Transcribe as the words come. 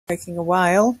taking a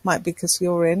while, might be because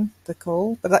you're in the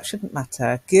call, but that shouldn't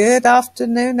matter. Good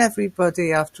afternoon,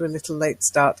 everybody, after a little late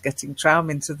start getting Traum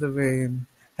into the room.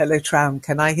 Hello, Traum,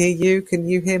 can I hear you? Can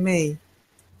you hear me?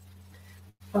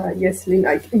 Yes, Lynn,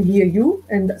 I can hear you,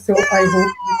 and so Yay! I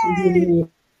hope you can hear me.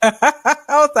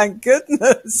 Oh, thank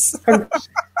goodness.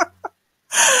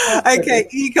 Okay,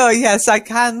 Igor, yes, I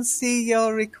can see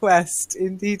your request.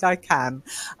 Indeed, I can.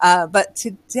 But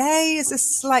today is a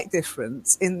slight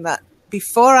difference in that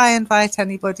before I invite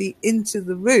anybody into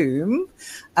the room,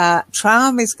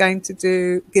 Traum is going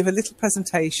to give a little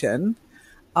presentation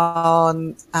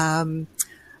on an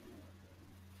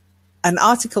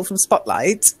article from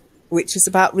Spotlight, which is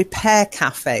about repair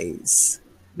cafes.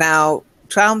 Now,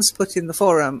 Traum's put in the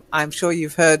forum, I'm sure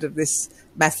you've heard of this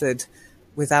method,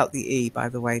 without the E, by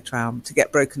the way, Traum, to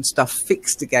get broken stuff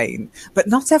fixed again. But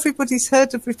not everybody's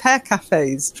heard of repair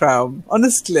cafes, Traum,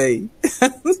 honestly.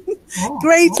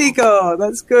 Great, Igor,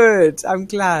 that's good. I'm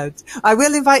glad. I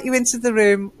will invite you into the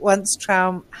room once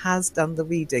Traum has done the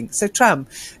reading. So, Traum,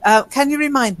 can you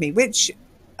remind me, which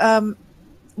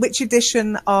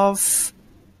edition of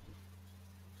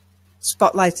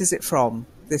Spotlight is it from,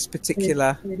 this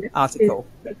particular article?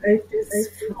 It is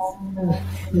from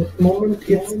the moment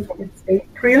it's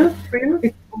April.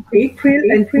 It's from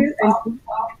April and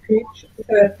page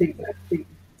 30.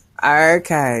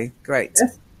 Okay, great.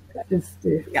 Yes, that is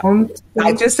the font.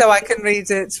 Just so I can read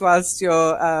it whilst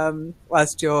you're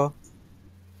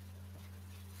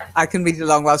I can read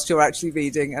along whilst you're actually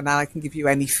reading, and then I can give you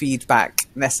any feedback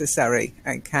necessary.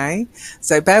 Okay,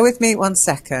 so bear with me 1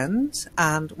 second.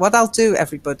 And what I'll do,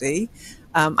 everybody,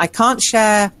 I can't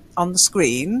share on the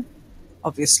screen,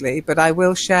 obviously, but I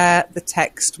will share the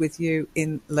text with you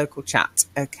in local chat.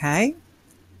 Okay.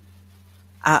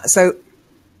 So,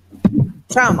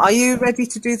 Traum, are you ready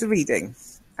to do the reading?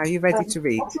 Are you ready to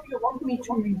read? Do you want me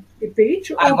to read the page?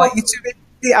 Or I want you to read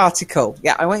the article.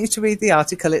 Yeah, I want you to read the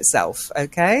article itself,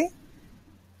 okay?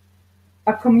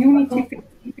 A community fix.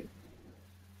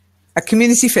 A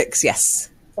community fix, yes.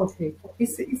 Okay.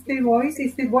 Is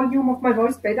the volume of my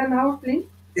voice better now, please?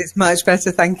 It's much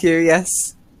better, thank you,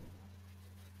 yes.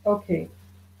 Okay.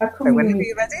 So whenever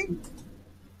you're ready.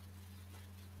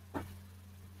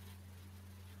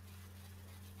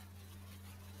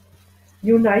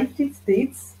 United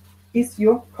States, is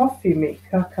your coffee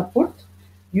maker kaput?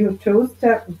 Your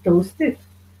toaster toasted?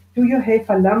 Do you have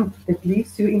a lamp that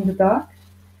leaves you in the dark?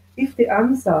 If the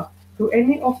answer to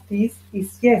any of these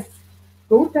is yes,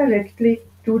 go directly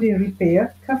to the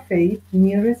repair cafe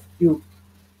nearest you.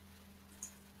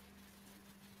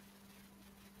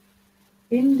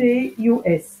 In the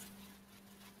US,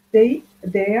 they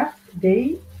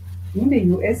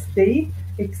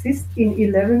exist in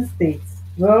 11 states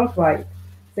worldwide.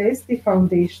 Says the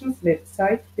foundation's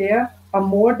website, there are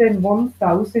more than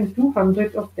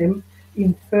 1,200 of them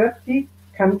in 30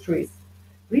 countries.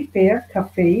 Repair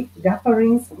cafe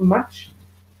gatherings much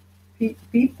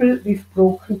people with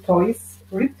broken toys,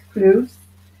 ripped clothes,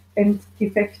 and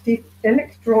defective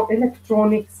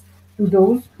electronics to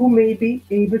those who may be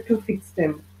able to fix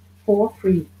them for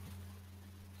free.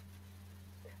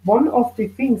 One of the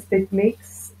things that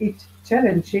makes it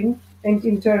challenging and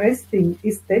interesting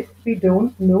is that we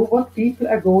don't know what people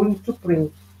are going to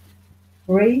bring.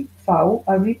 Ray Pfau,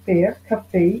 a repair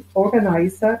cafe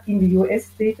organizer in the US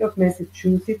state of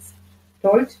Massachusetts,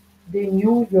 told the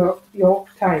New York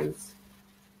Times.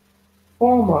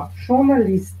 Former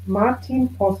journalist Martin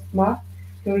Postma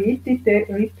created the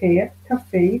repair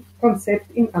cafe concept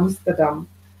in Amsterdam,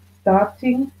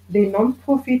 starting the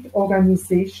non-profit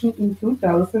organization in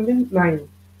 2009.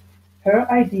 Her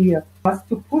idea was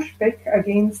to push back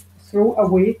against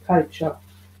throwaway culture.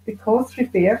 Because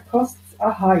repair costs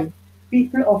are high,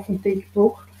 people often take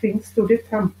broken things to the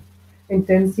dump and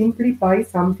then simply buy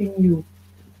something new.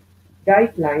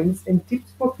 Guidelines and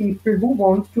tips for people who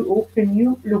want to open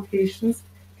new locations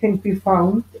can be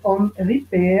found on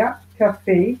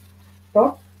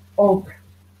repaircafe.org.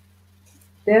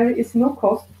 There is no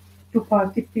cost to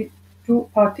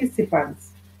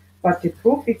participants, but the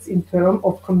profits in terms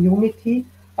of community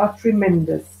are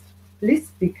tremendous. Liz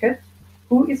Pickett,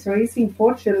 who is raising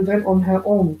 4 children on her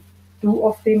own, 2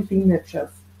 of them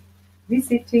teenagers,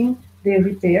 visiting the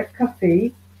repair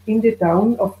cafe in the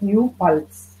town of New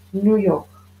Paltz, New York.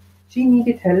 She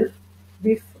needed help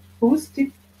with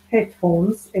boosted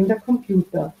headphones and a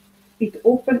computer. It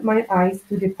opened my eyes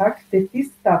to the fact that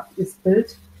this stuff is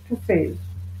built to fail,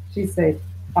 she said,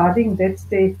 adding that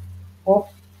the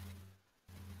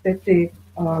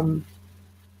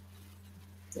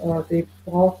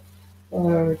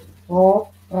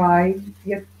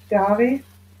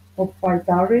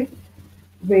proprietary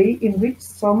way in which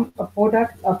some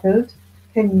products are built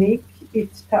can make it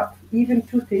tough even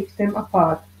to take them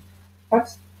apart.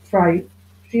 But try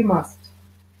she must.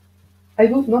 I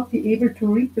would not be able to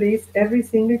replace every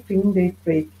single thing they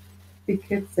break, the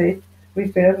kid said,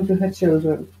 referring to her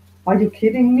children. Are you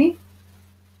kidding me?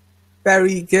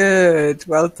 Very good.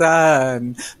 Well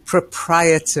done.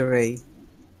 Proprietary.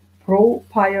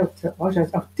 Proprietor. Oh,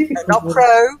 that's a No, difficult not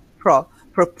word.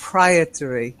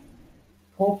 proprietary.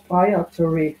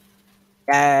 Proprietary.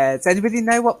 Does anybody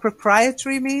know what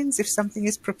proprietary means? If something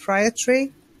is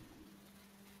proprietary?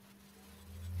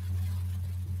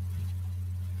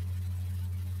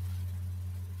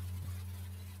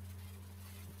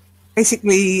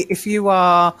 Basically, if you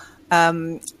are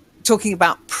talking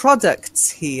about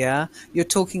products here, you're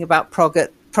talking about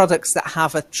products that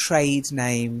have a trade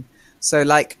name. So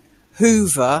like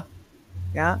Hoover,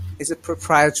 yeah, is a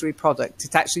proprietary product.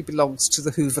 It actually belongs to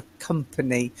the Hoover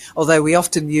company, although we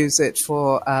often use it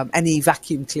for any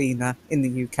vacuum cleaner in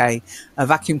the UK. A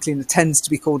vacuum cleaner tends to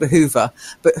be called a Hoover,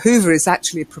 but Hoover is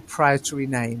actually a proprietary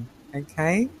name,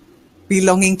 okay?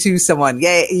 Belonging to someone.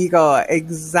 Yeah, Igor,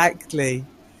 exactly.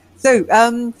 So,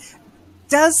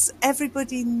 does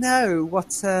everybody know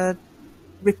what a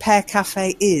repair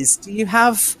cafe is? Do you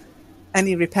have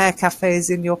any repair cafes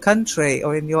in your country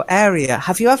or in your area?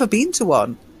 Have you ever been to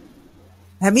one?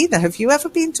 Hermina, have you ever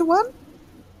been to one?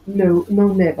 No, no,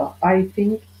 never. I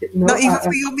think Not no. even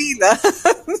for your Mila.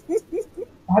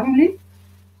 Pardon me?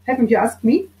 Haven't you asked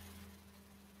me?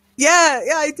 Yeah,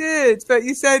 I did. But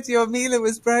you said your Mila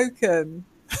was broken.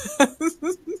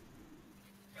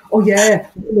 Oh yeah.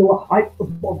 No,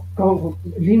 oh,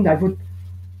 Linda, I would.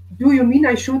 Do you mean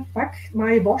I should pack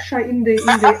my washer in the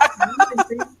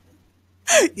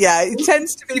Yeah, it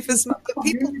tends to be for some, but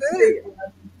people do.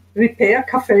 repair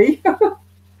cafe?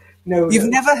 No, You've no.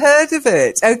 never heard of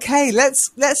it. Okay, let's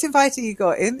invite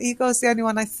Igor in. Igor's the only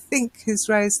one I think who's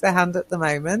raised their hand at the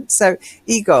moment. So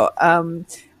Igor,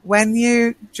 when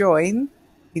you join,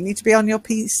 you need to be on your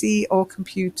PC or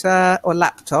computer or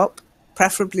laptop,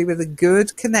 preferably with a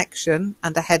good connection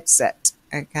and a headset.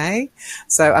 Okay,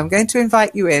 so I'm going to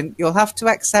invite you in. You'll have to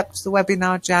accept the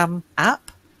Webinar Jam app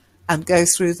and go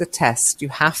through the test. You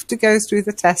have to go through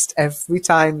the test every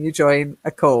time you join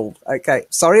a call. Okay,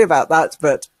 sorry about that,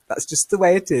 but that's just the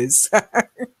way it is.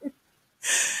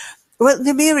 Well,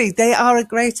 Namiri, they are a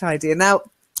great idea. Now,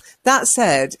 that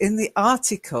said, in the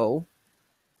article,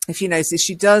 if you notice,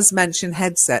 she does mention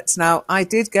headsets. Now, I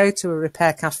did go to a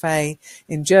repair cafe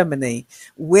in Germany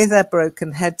with a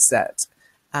broken headset.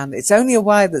 And it's only a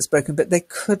wire that's broken, but they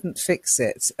couldn't fix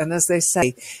it. And as they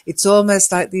say, it's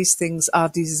almost like these things are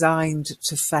designed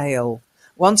to fail.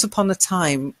 Once upon a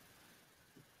time,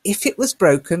 if it was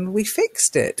broken, we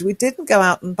fixed it. We didn't go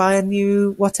out and buy a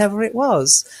new whatever it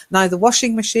was, neither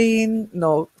washing machine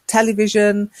nor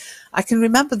television. I can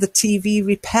remember the TV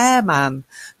repairman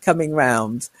coming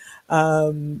round.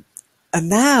 And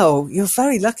now you're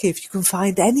very lucky if you can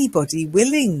find anybody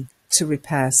willing to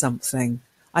repair something.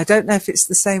 I don't know if it's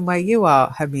the same way you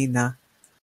are, Hermina.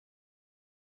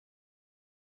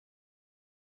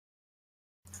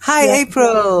 Hi, Yeah.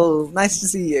 April. Nice to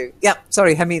see you. Yeah,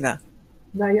 sorry, Hermina.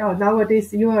 Now, yeah,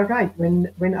 nowadays you are right. When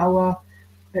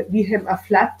we have a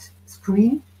flat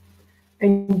screen,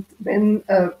 and when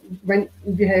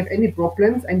we have any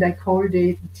problems, and I call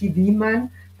the TV man,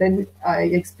 then I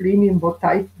explain him what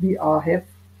type we have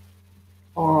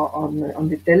on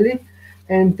the telly,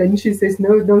 and then she says,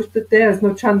 no, there's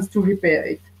no chance to repair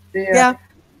it. Yeah.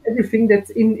 Everything that's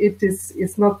in it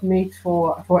is not made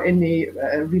for any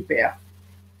repair.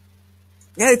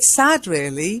 Yeah, it's sad,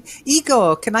 really.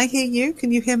 Igor, can I hear you?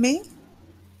 Can you hear me?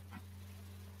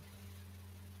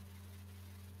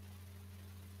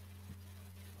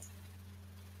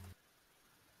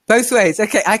 Both ways.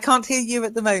 Okay, I can't hear you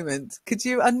at the moment. Could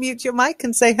you unmute your mic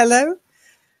and say hello?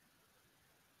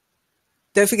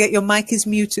 Don't forget your mic is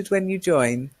muted when you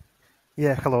join.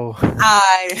 Yeah, hello.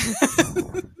 Hi.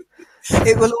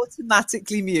 It will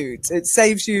automatically mute. It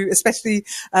saves you, especially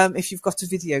if you've got a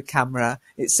video camera,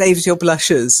 it saves your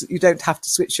blushes. You don't have to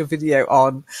switch your video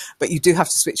on, but you do have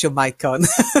to switch your mic on.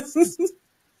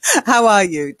 How are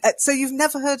you? So you've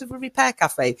never heard of a repair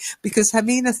cafe? Because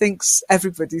Hermina thinks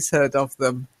everybody's heard of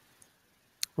them.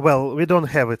 Well, we don't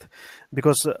have it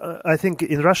because I think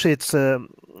in Russia it's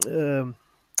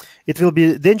it will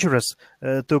be dangerous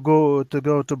to go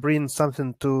to bring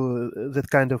something to that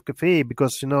kind of cafe,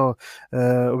 because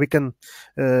we can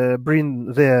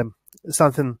bring there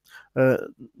something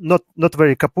not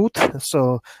very kaput,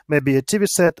 so maybe a TV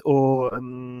set or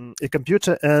a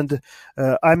computer, and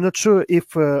I'm not sure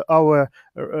if our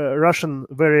Russian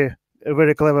very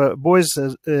very clever boys.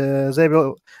 They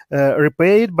will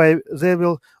repair it, but they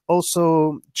will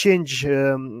also change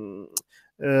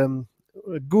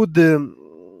good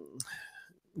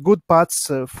good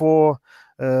parts for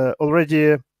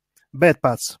already bad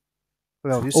parts.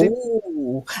 Well, you see.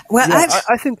 Oh, well, Yeah,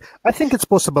 I think it's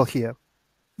possible here.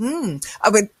 I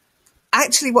mean,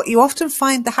 actually, what you often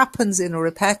find that happens in a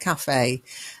repair cafe,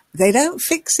 they don't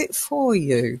fix it for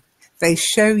you. They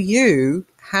show you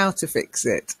how to fix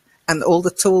it. And all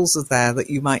the tools are there that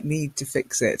you might need to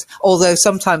fix it. Although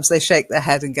sometimes they shake their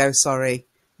head and go, sorry,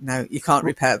 no, you can't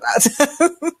repair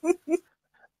that.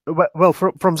 Well,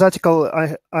 from the article,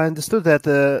 I understood that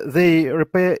they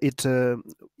repair it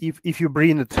if you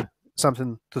bring it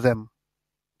something to them,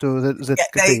 to the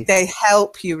cafe. They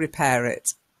help you repair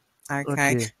it.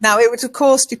 Okay. Now, it would, of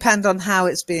course, depend on how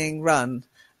it's being run,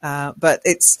 but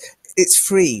it's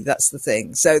free. That's the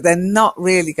thing. So they're not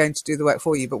really going to do the work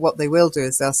for you. But what they will do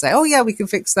is they'll say, "Oh yeah, we can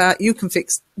fix that. You can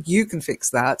fix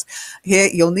that. Here,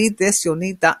 you'll need this. You'll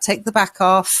need that. Take the back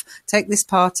off. Take this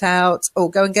part out. Or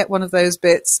go and get one of those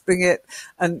bits. Bring it."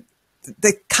 And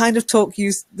they kind of talk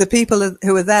you. The people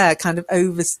who are there kind of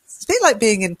over. It's a bit like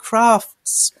being in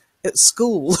crafts at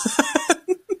school.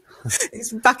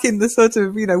 It's back in the sort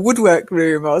of, woodwork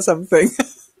room or something.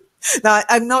 Now,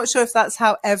 I'm not sure if that's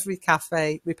how every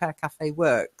repair cafe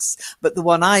works, but the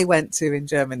one I went to in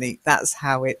Germany, that's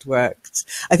how it worked.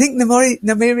 I think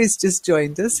Namiri's just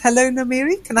joined us. Hello,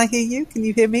 Namiri. Can I hear you? Can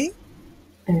you hear me?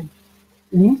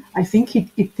 I think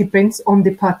it depends on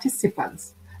the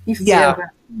participants. If they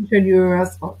are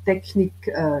engineers or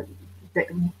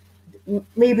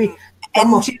maybe... Hang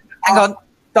on.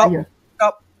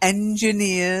 Stop.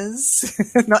 Engineers,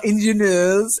 not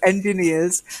engineers,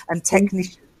 engineers and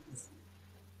technicians.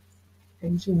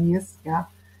 Engineers, yeah.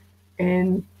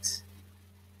 And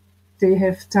they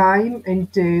have time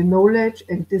and the knowledge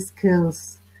and the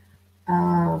skills.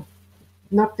 Not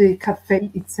the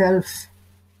cafe itself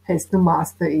has to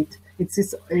master it.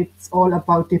 It's all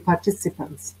about the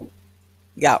participants.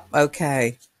 Yeah,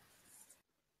 okay.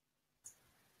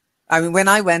 I mean, when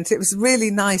I went, it was a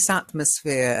really nice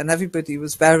atmosphere and everybody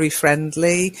was very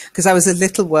friendly because I was a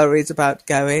little worried about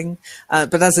going.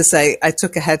 But as I say, I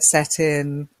took a headset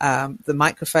in. The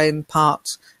microphone part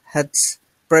had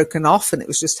broken off and it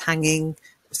was just hanging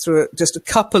through just a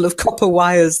couple of copper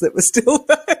wires that were still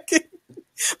working.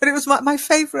 But it was my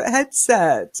favourite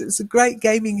headset. It was a great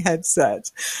gaming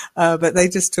headset. But they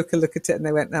just took a look at it and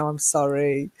they went, "No, I'm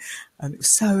sorry." And it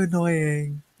was so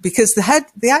annoying. Because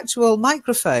the actual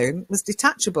microphone was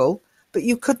detachable, but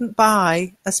you couldn't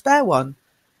buy a spare one.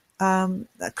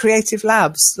 Creative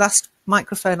Labs, last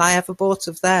microphone I ever bought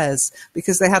of theirs,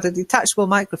 because they had a detachable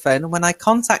microphone. And when I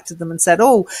contacted them and said,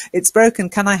 "Oh, it's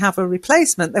broken, can I have a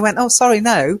replacement?" They went, "Oh, sorry,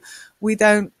 no, we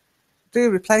don't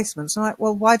do replacements." I'm like,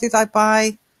 "Well, why did I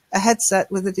buy a headset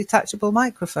with a detachable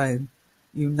microphone,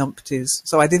 you numpties?"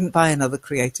 So I didn't buy another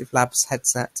Creative Labs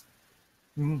headset.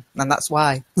 And that's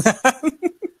why.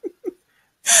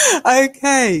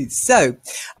 Okay, so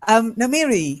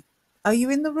Namiri, are you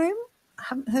in the room? I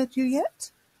haven't heard you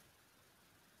yet.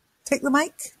 Take the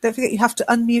mic. Don't forget you have to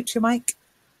unmute your mic.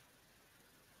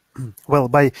 Well,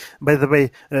 by the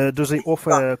way, do they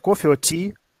offer coffee or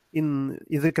tea in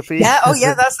the cafe? Yeah, oh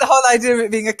yeah, that's the whole idea of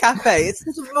it being a cafe. It's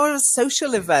sort of more of a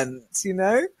social event,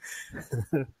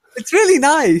 It's really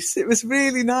nice. It was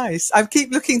really nice. I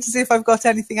keep looking to see if I've got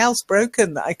anything else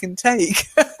broken that I can take.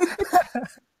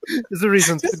 There's a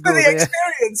reason just to for go the there.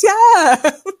 experience,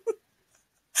 yeah.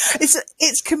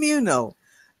 It's communal.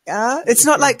 Yeah, it's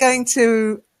not like going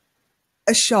to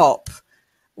a shop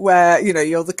where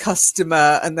you're the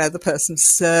customer and they're the person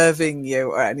serving you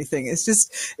or anything.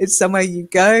 It's somewhere you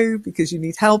go because you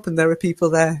need help and there are people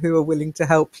there who are willing to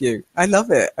help you. I love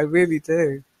it. I really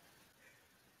do.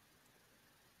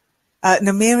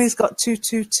 Namiri's got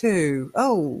 222.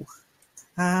 Oh,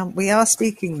 we are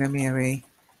speaking, Namiri.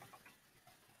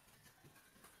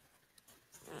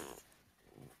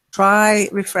 Try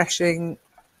refreshing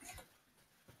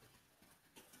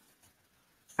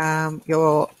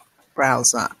your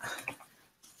browser.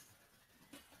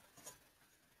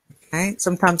 Okay,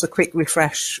 sometimes a quick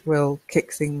refresh will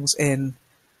kick things in.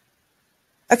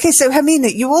 Okay, so Hermine,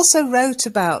 you also wrote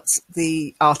about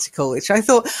the article, which I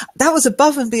thought that was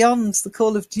above and beyond the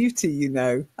call of duty,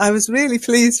 I was really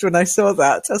pleased when I saw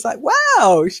that. I was like,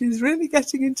 wow, she's really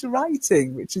getting into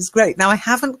writing, which is great. Now, I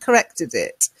haven't corrected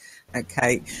it.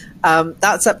 Okay,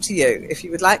 that's up to you. If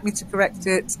you would like me to correct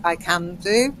it, I can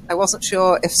do. I wasn't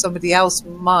sure if somebody else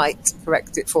might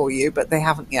correct it for you, but they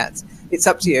haven't yet. It's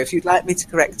up to you. If you'd like me to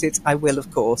correct it, I will, of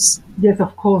course. Yes,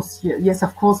 of course. Yes,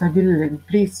 of course, I will.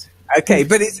 Please. Okay,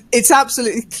 but it's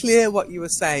absolutely clear what you were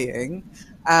saying.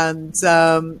 And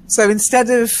so instead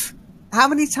of, how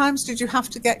many times did you have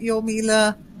to get your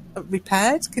Miele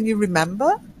repaired? Can you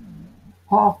remember?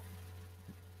 Oh,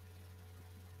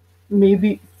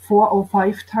 maybe 4 or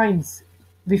 5 times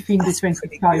within the That's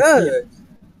pretty 25 years. good.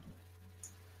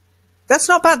 That's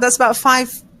not bad. That's about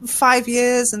five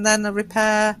years, and then a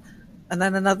repair, and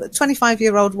then another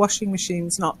 25-year-old washing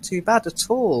machine's not too bad at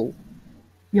all.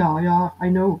 Yeah, I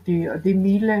know. The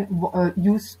Miele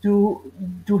used to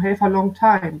have a long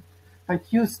time, but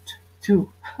used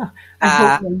to. I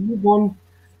hope the new one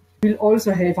will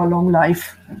also have a long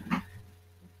life.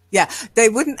 Yeah, they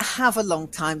wouldn't have a long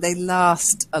time. They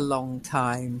last a long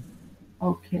time.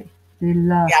 Okay. The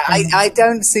last Yeah, I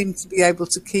don't seem to be able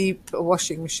to keep a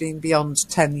washing machine beyond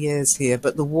 10 years here,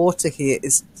 but the water here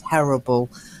is terrible.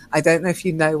 I don't know if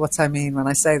you know what I mean when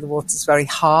I say the water's very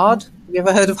hard. Have you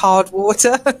ever heard of hard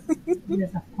water?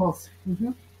 Yes, of course.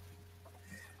 Mm-hmm.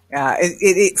 Yeah,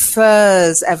 it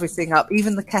furs everything up,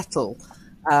 even the kettle.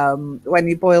 When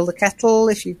you boil the kettle,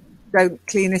 if you don't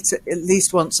clean it at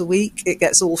least once a week, it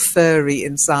gets all furry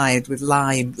inside with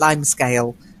lime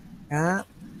scale. Yeah.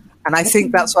 And I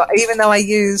think that's what, even though I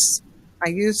use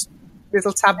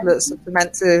little tablets that are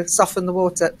meant to soften the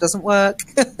water, it doesn't work.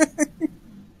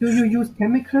 Do you use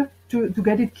chemical to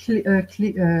get it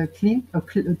clean, or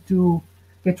to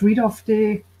get rid of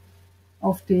the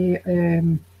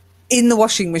In the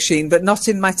washing machine, but not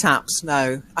in my taps.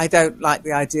 No, I don't like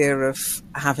the idea of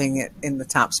having it in the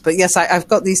taps. But yes, I've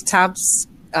got these tabs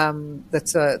they're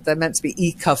meant to be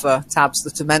e-cover tabs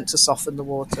that are meant to soften the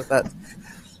water. But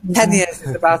 10 years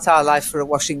is about our life for a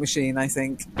washing machine, I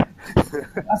think.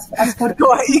 as for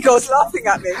Igor's laughing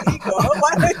at me. Igor,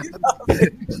 why are you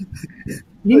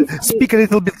laughing? Speak a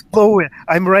little bit slower.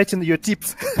 I'm writing your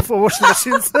tips for washing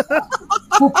machines.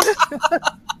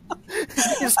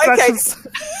 Instructions.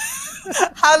 Okay.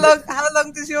 How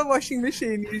long does your washing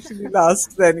machine usually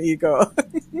last then, Igor?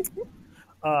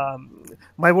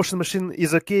 My washing machine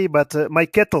is okay, but my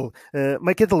kettle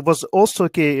was also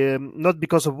okay, not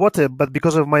because of water, but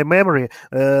because of my memory.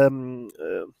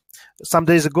 Some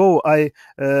days ago, I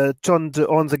turned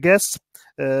on the gas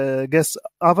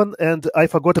oven, and I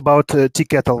forgot about tea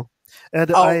kettle.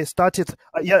 And I started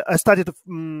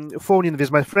phoning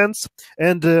with my friends,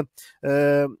 and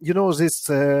this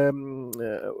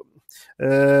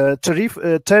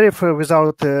tariff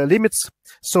without limits.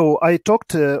 So I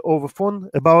talked over phone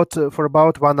for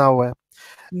about 1 hour.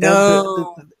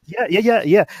 No. And,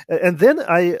 yeah. And then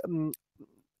I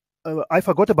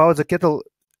forgot about the kettle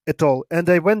at all, and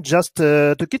I went just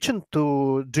to kitchen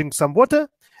to drink some water,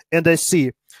 and I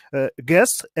see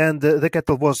gas, and the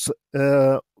kettle was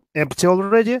empty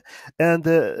already, and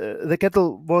the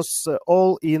kettle was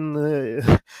all in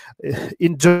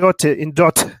dirt,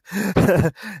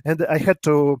 and I had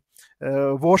to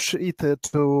wash it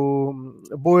to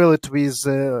boil it with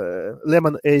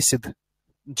lemon acid,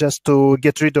 just to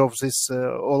get rid of this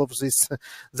all of this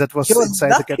that was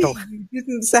inside the kettle. You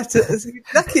didn't set it as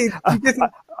lucky. You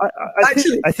didn't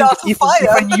I think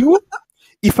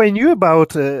if I knew about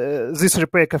this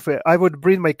repair cafe, I would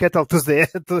bring my kettle to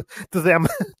them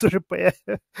to repair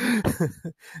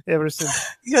everything.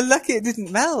 You're lucky it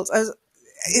didn't melt.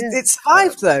 It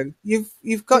survived though.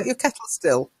 You've got your kettle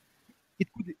still. It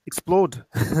could explode.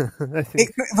 I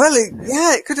think.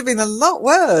 It could have been a lot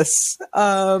worse.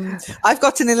 I've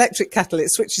got an electric kettle.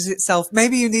 It switches itself.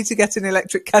 Maybe you need to get an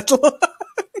electric kettle.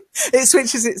 It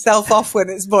switches itself off when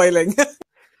it's boiling.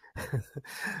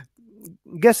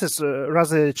 Gas is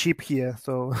rather cheap here,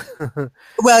 so.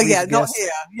 Well, yeah, not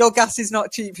here. Your gas is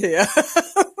not cheap here.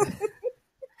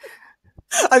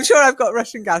 I'm sure I've got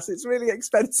Russian gas. It's really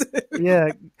expensive.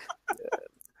 Yeah.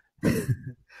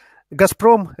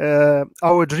 Gazprom,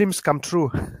 our dreams come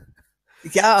true.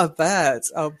 Yeah,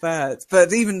 I'll bet.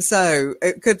 But even so,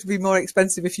 it could be more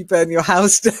expensive if you burn your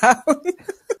house down.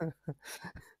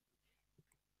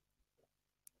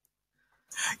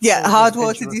 Yeah, hard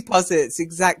water deposits.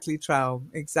 Exactly, Traum.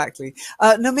 Exactly.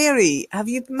 Nomiri, have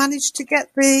you managed to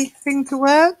get the thing to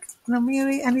work?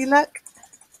 Nomiri, any luck?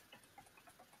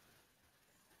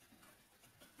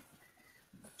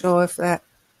 Not sure if they're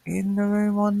in the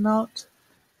room or not.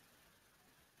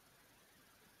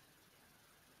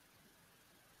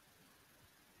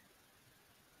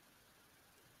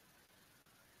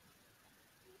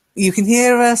 You can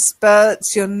hear us, but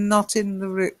you're not in the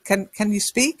room. Can you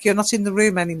speak? You're not in the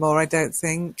room anymore, I don't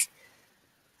think.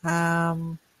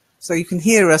 So you can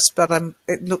hear us, but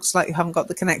it looks like you haven't got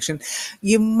the connection.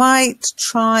 You might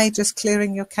try just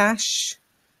clearing your cache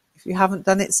if you haven't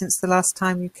done it since the last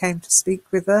time you came to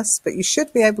speak with us, but you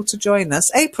should be able to join us.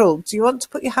 April, do you want to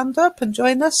put your hand up and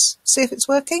join us? See if it's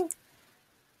working?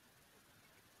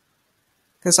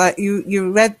 Because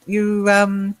you wrote, you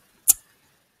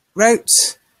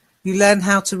learn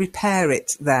how to repair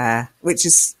it there, which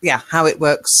is, yeah, how it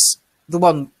works. The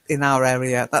one in our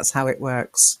area, that's how it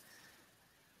works.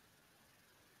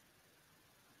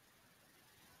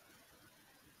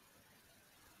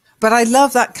 But I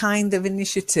love that kind of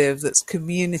initiative that's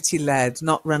community-led,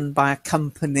 not run by a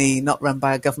company, not run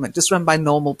by a government, just run by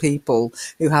normal people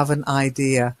who have an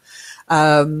idea.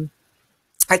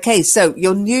 Okay, so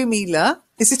your new Mila,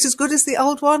 is it as good as the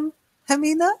old one,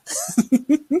 Hermine?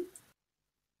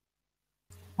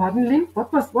 Pardon, Lynn?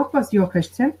 What was your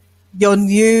question? Your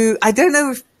new, I don't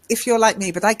know if you're like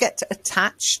me, but I get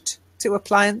attached to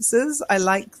appliances. I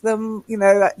like them, you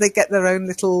know, they get their own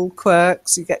little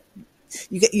quirks. You get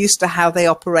used to how they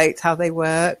operate, how they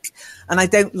work, and I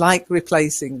don't like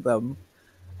replacing them.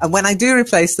 And when I do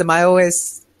replace them, I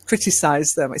always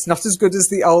criticize them. It's not as good as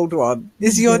the old one.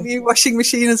 Is your new washing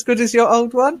machine as good as your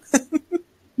old one?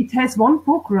 It has one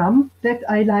program that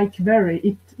I like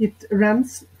very. It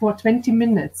runs for 20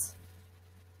 minutes.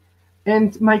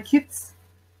 And my kids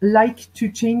like to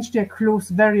change their clothes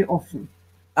very often.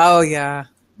 Oh, yeah.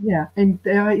 Yeah, and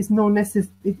there is no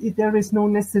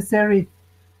necessary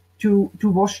to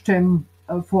wash them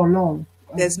for long.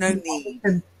 There's no need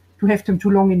to have them too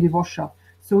long in the washer.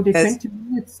 So the 20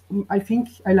 minutes, I think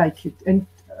I like it. And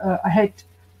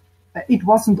it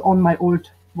wasn't on my old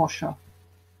washer.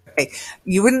 Okay.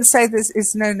 You wouldn't say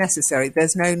there's no necessary.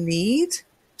 There's no need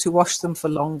to wash them for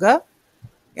longer.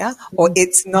 Yeah. Or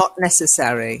it's not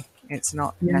necessary. It's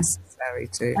not necessary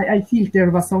to. I feel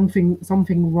there was something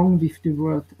wrong with the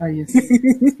word.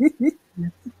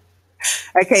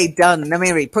 Okay, done.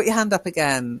 Namiri, put your hand up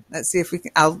again. Let's see if we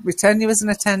can. I'll return you as an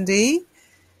attendee.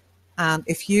 And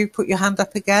if you put your hand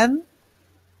up again,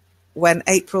 when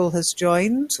April has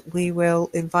joined, we will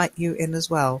invite you in as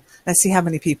well. Let's see how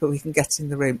many people we can get in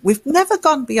the room. We've never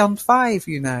gone beyond 5,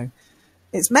 you know.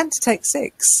 It's meant to take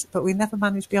 6, but we never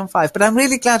managed beyond 5. But I'm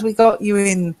really glad we got you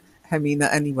in, Hermine,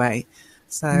 anyway.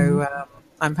 So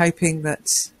I'm hoping that,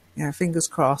 you know, fingers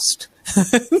crossed,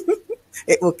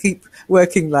 it will keep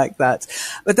working like that.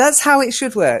 But that's how it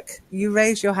should work. You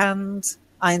raise your hand,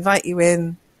 I invite you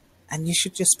in, and you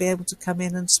should just be able to come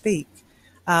in and speak.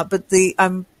 But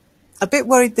I'm a bit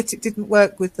worried that it didn't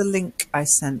work with the link I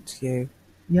sent you.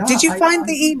 Yeah, did you find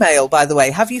the email, by the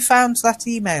way? Have you found that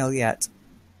email yet?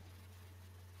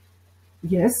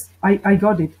 Yes, I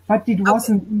got it, but it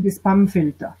wasn't in the spam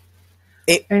filter.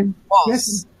 It was.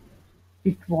 Yes,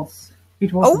 it was.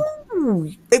 It wasn't.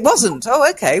 Oh, it wasn't. Oh,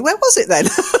 okay. Where was it then?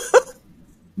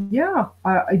 Yeah,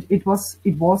 it was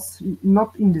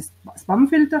not in the spam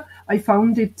filter. I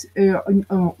found it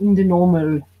in the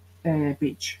normal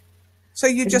page. So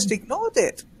you just ignored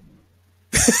it?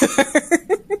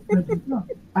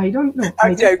 I don't know.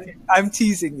 I'm joking. I'm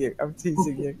teasing you.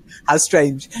 How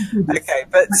strange. Okay,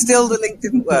 but still the link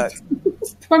didn't work.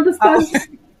 To understand.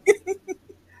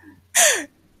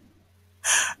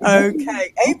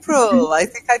 Okay, April. I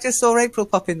think I just saw April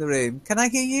pop in the room. Can I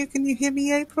hear you? Can you hear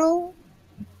me, April?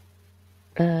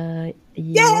 Yes.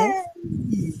 Yay!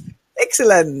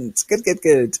 Excellent.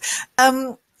 Good.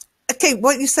 Okay,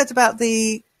 what you said about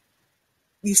you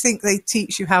think they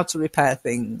teach you how to repair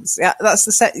things. Yeah, that's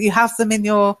the set. You have them in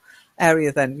your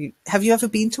area then. Have you ever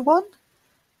been to one?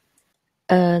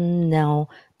 No.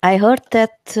 I heard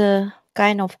that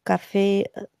kind of cafe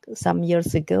some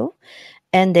years ago,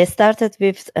 and they started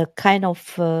with a kind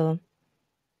of a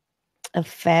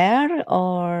fair,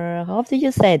 or how do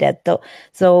you say that?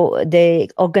 So they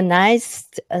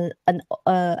organized an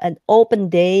open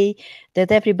day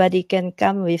that everybody can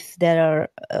come with their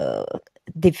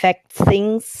defect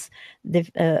things,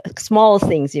 small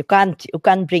things. You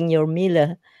can't bring your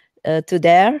meal to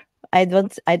there. I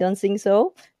don't think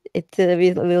so. It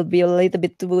will be a little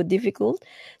bit too difficult.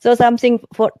 So something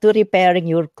to repairing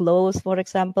your clothes, for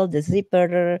example, the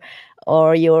zipper,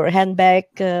 or your handbag,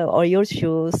 or your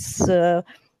shoes.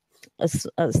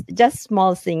 Just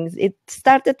small things. It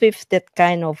started with that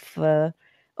kind of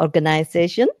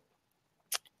organization,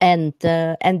 and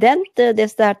then they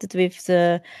started with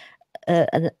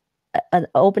an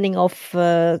opening of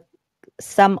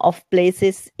some of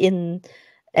places in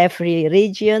every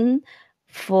region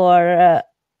for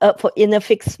in a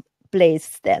fixed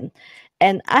place then.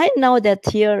 And I know that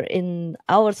here in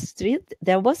our street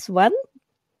there was one.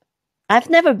 I've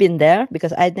never been there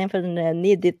because I never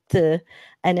needed.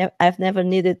 I've never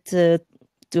needed to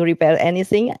repair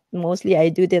anything. Mostly I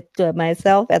do that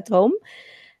myself at home.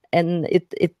 and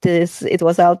it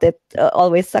was out that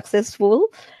always successful.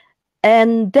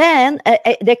 And then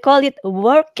they call it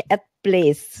work at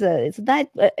place. It's not.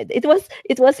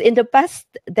 It was in the past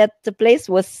that the place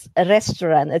was a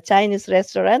restaurant, a Chinese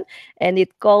restaurant, and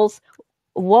it calls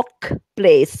work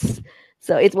place.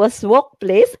 So it was work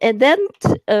place, and then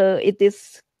it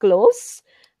is closed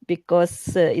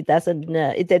because it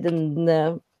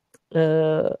didn't.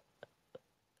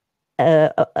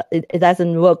 It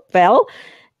doesn't work well,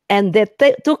 and they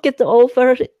took it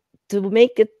over to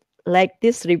make it like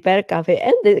this repair cafe,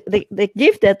 and they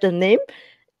give that a name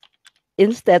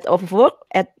instead of work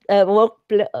at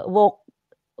workplace.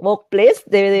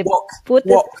 They put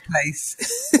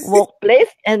workplace workplace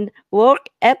and work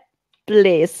at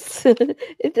place.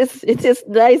 it is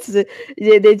nice.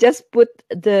 They just put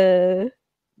the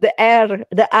R.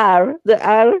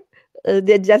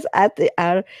 They just add the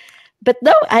R. But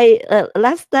no, I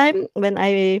last time when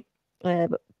I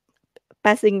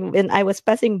was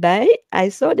passing by, I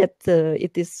saw that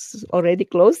it is already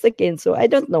closed again. So I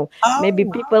don't know. Maybe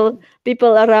people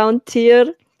around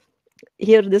here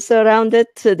the surrounded,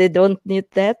 they don't need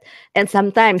that. And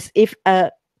sometimes if I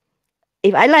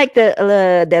like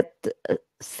that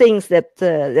things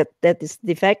that is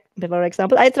defect, for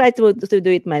example, I try to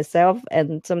do it myself,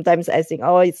 and sometimes I think,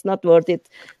 oh, it's not worth it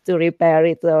to repair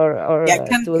it or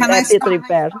to let it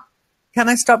repair. Can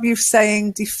I stop you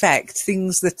saying defect,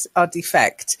 things that are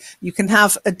defect? You can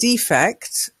have a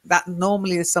defect that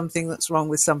normally is something that's wrong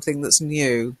with something that's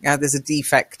new. Yeah, there's a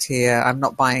defect here. I'm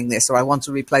not buying this, or I want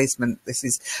a replacement.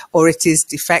 Or it is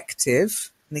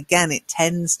defective. And again, it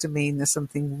tends to mean there's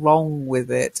something wrong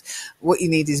with it. What you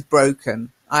need is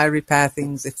broken. I repair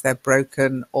things if they're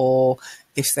broken or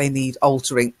if they need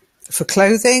altering. For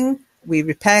clothing, we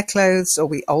repair clothes or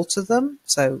we alter them.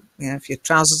 So, if your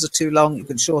trousers are too long, you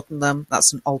can shorten them.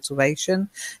 That's an alteration.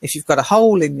 If you've got a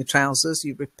hole in your trousers,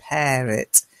 you repair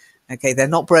it. Okay, they're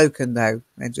not broken though.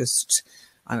 They're just,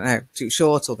 I don't know, too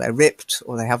short, or they're ripped,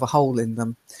 or they have a hole in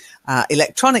them.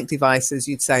 Electronic devices,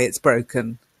 you'd say it's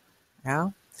broken. Yeah.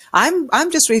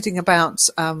 I'm just reading about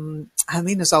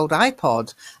Hermina's old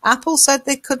iPod. Apple said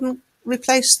they couldn't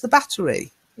replace the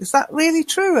battery. Is that really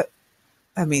true,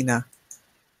 Hermina?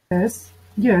 Yes.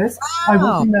 Wow. I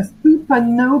was in a super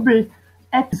noble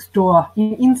app store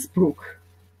in Innsbruck.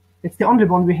 It's the only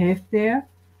one we have there.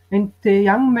 And the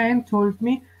young man told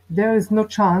me there is no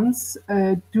chance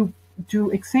to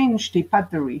exchange the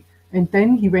battery. And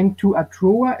then he went to a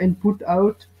drawer and put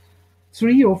out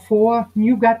 3 or 4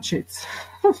 new gadgets.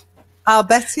 I'll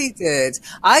bet he did.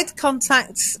 I'd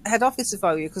contact head office if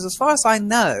I were you, because as far as I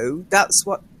know, that's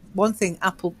one thing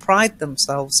Apple pride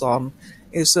themselves on,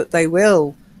 is that they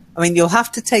will. I mean, you'll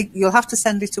have to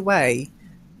send it away,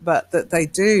 but that they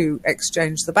do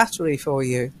exchange the battery for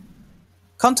you.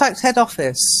 Contact head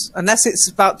office, unless it's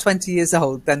about 20 years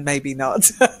old, then maybe not.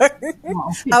 Oh, okay.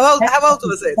 How old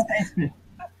was it?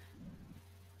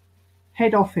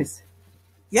 Head office.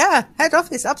 Yeah, head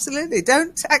office, absolutely.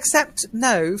 Don't accept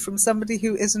no from somebody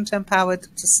who isn't empowered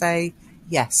to say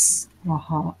yes.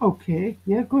 Okay.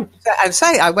 Yeah, good.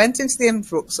 I went into the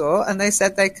Innsbruck store and they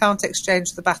said they can't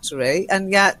exchange the battery.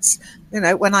 And yet,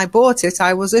 when I bought it,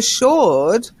 I was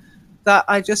assured that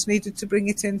I just needed to bring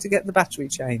it in to get the battery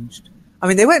changed. I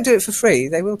mean, they won't do it for free.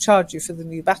 They will charge you for the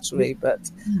new battery.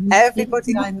 But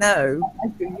everybody I know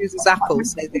who uses Apple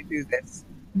say they do this.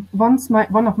 Once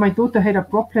one of my daughter had a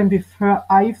problem with her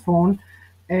iPhone,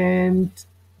 and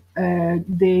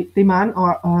the man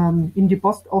in the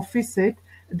post office said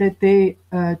that they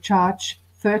charge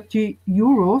 32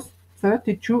 euros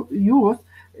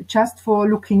just for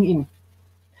looking in,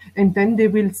 and then they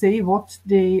will say what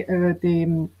the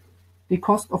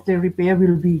cost of the repair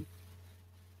will be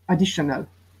additional.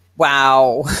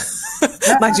 Wow.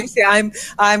 Mind you, see,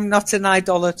 I'm not an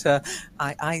idolater.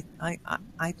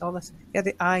 Idolater. Get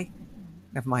it?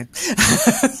 Never mind.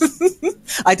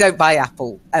 I don't buy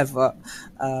Apple ever.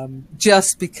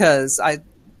 Just because I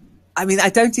mean, I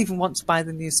don't even want to buy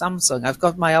the new Samsung. I've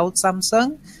got my old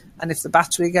Samsung, and if the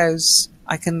battery goes,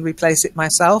 I can replace it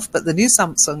myself. But the new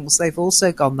Samsungs, they've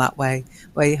also gone that way,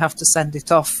 where you have to send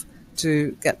it off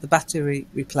to get the battery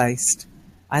replaced.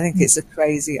 I think it's a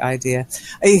crazy idea.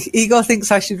 Igor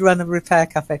thinks I should run a repair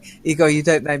cafe. Igor, you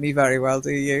don't know me very well,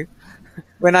 do you?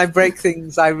 When I break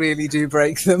things, I really do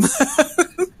break them.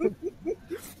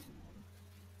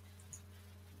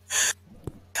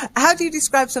 How do you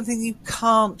describe something you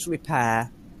can't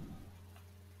repair?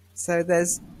 So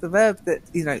there's the verb that,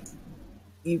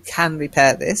 you can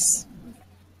repair this.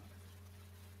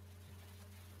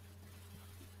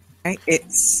 Okay,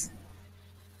 it's...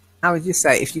 How would you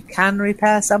say, if you can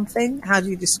repair something, how do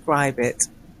you describe it?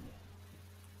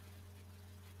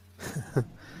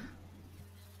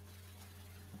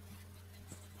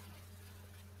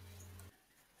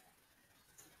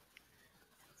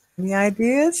 Any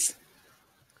ideas?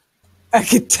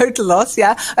 Okay, total loss,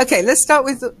 yeah. Okay, let's start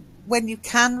with when you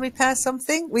can repair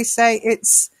something. We say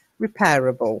it's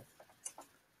repairable.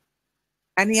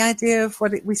 Any idea of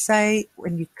what we say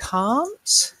when you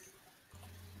can't?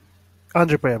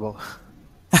 Unrepairable.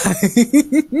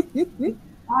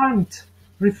 Aren't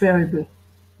repairable.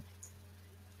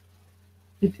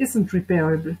 It isn't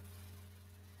repairable.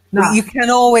 No. Well, you can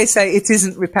always say it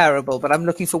isn't repairable, but I'm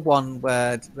looking for one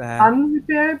word there.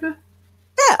 Unrepairable?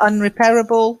 Yeah,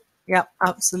 unrepairable. Yeah,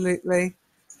 absolutely.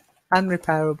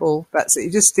 Unrepairable. That's it.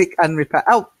 You just stick unrepairable.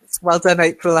 Oh, well done,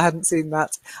 April. I hadn't seen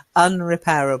that.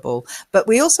 Unrepairable. But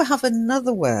we also have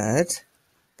another word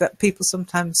that people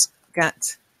sometimes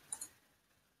get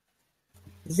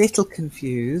a little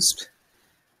confused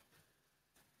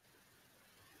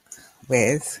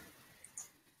with,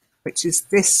 which is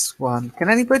this one. Can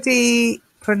anybody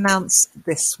pronounce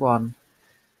this one?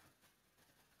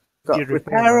 Got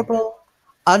repairable,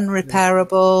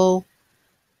 unrepairable,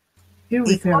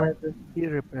 Irreparable.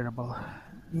 Irreparable.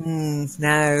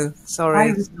 No,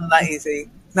 sorry, it's not that easy.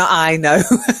 No, I know.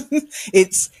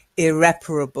 It's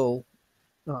irreparable.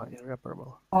 Oh,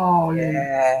 irreparable. Oh,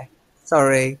 Yeah.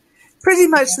 Sorry. Pretty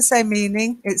much the same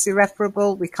meaning. It's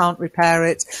irreparable. We can't repair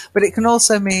it. But it can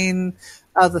also mean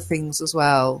other things as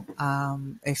well.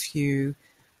 If you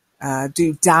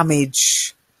do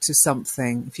damage to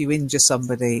something, if you injure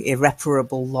somebody,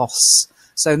 irreparable loss.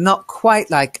 So not quite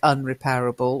like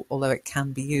unrepairable, although it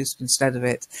can be used instead of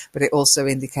it, but it also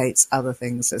indicates other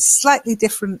things. A slightly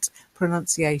different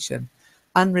pronunciation.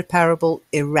 Unrepairable,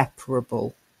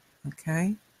 irreparable.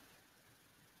 Okay.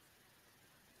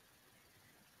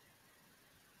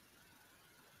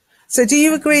 So do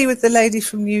you agree with the lady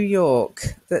from New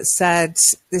York that said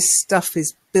this stuff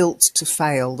is built to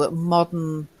fail, that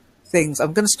modern things...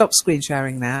 I'm going to stop screen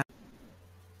sharing now.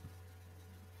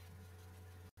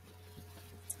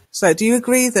 So do you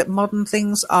agree that modern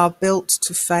things are built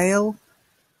to fail?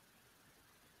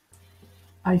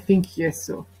 I think yes,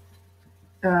 so.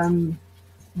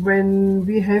 When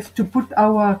we have to put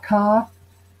our car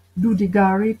to the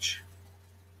garage,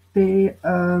 the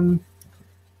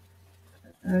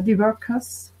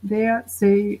workers there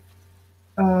say,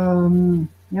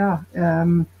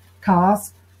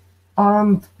 cars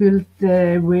aren't built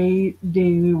the way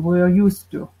they were used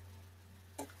to.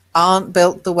 Aren't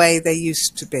built the way they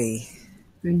used to be.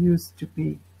 They used to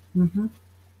be. Mm-hmm.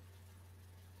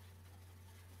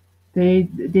 They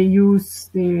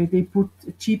put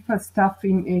cheaper stuff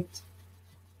in it,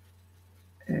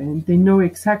 and they know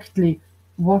exactly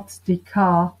what the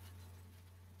car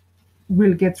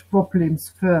will get problems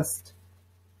first.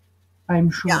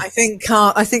 I'm sure. Yeah, I think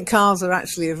cars are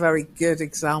actually a very good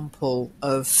example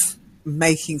of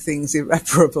making things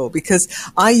irreparable, because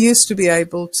I used to be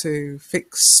able to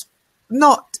fix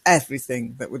not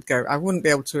everything that would go. I wouldn't be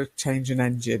able to change an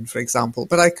engine, for example,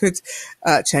 but I could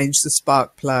change the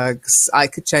spark plugs. I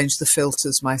could change the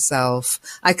filters myself.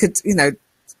 I could,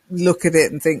 look at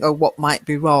it and think, oh, what might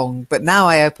be wrong? But now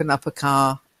I open up a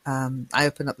car. I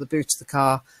open up the boot of the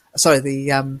car.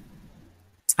 Sorry,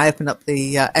 I open up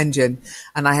the engine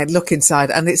and I had look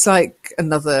inside, and it's like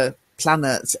another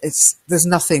planet. There's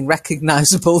nothing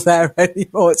recognizable there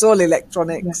anymore. It's all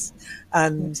electronics. Yeah.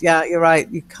 And yeah, you're right.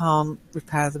 You can't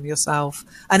repair them yourself.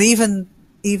 And even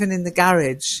in the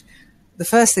garage, the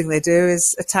first thing they do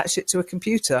is attach it to a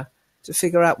computer to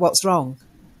figure out what's wrong.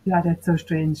 Yeah, that's so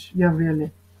strange. Yeah, really.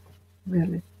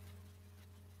 Really.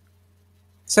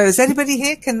 So is anybody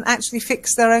here can actually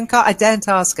fix their own car? I daren't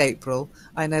ask April.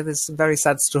 I know there's some very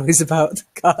sad stories about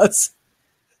cars.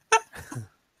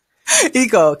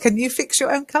 Igor, can you fix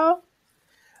your own car?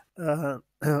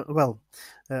 Well,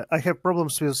 I have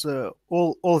problems with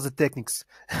all the techniques.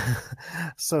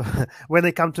 So when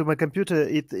I come to my computer,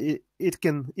 it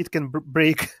can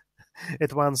break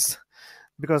at once,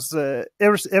 because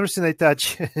everything I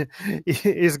touch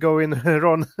is going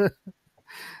wrong.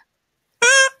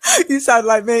 You sound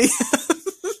like me.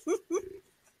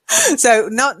 So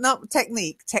not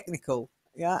technical.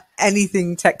 Yeah,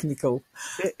 anything technical.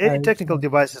 Any technical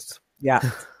devices. Yeah.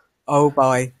 Oh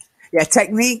boy. Yeah,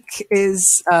 technique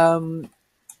is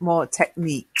more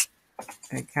technique.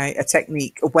 Okay, a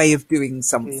technique, a way of doing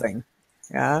something.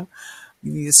 Yeah,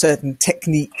 you need a certain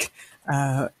technique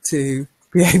to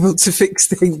be able to fix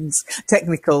things.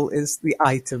 Technical is the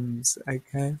items.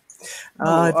 Okay.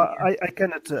 I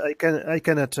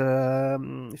cannot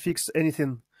fix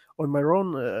anything on my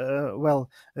own. Well,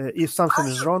 if something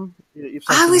is wrong, if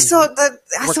something I always thought that.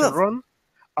 wrong,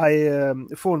 I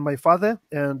phoned my father,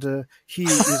 and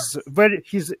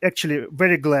he's actually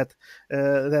very glad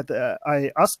that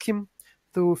I asked him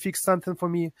to fix something for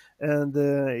me, and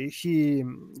he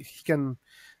can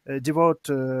devote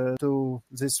to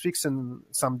this fixing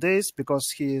some days,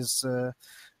 because he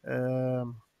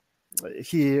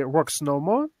works no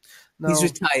more now. He's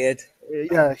retired.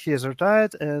 Yeah, he is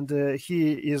retired, and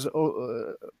he is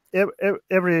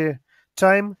every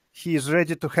time he is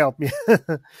ready to help me.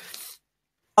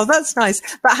 Oh, that's nice.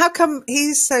 But how come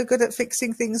he's so good at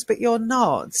fixing things, but you're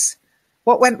not?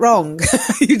 What went wrong?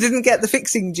 You didn't get the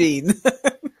fixing gene.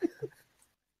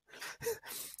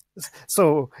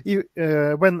 So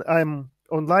when I'm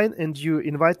online and you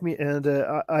invite me, and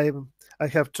I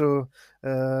have to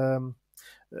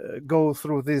go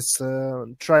through this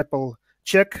triple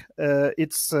check,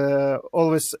 it's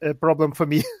always a problem for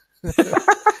me.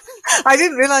 I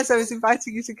didn't realize I was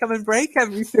inviting you to come and break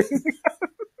everything.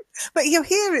 But you're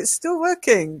here, it's still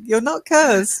working. You're not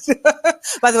cursed.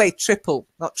 By the way, triple,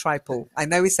 not triple. I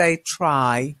know we say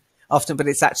try often, but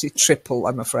it's actually triple,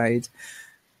 I'm afraid.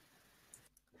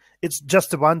 It's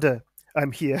just a wonder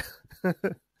I'm here.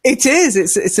 It is.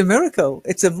 It's a miracle.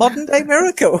 It's a modern day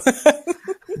miracle.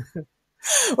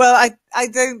 Well, I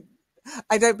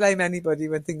don't blame anybody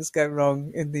when things go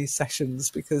wrong in these sessions,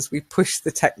 because we push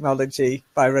the technology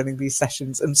by running these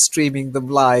sessions and streaming them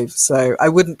live. So I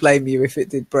wouldn't blame you if it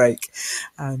did break.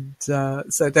 And so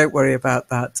don't worry about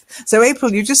that. So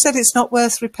April, you just said it's not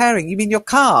worth repairing. You mean your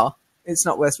car? It's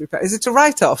not worth repairing. Is it a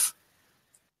write-off?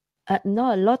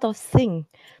 No, a lot of things.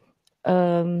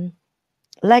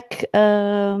 Like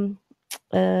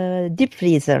deep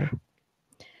freezer.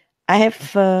 I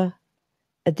have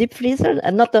a deep freezer,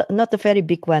 not a very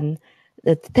big one,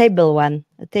 a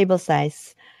table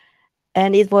size,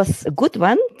 and it was a good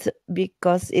one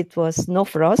because it was no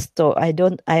frost, so I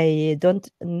don't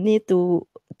need to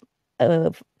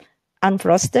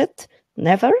unfrost it,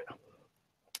 never.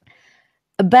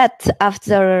 But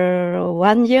after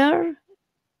 1 year,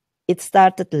 it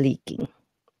started leaking,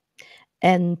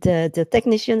 and the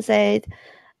technician said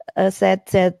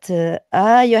that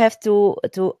you have to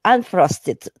unfrost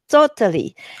it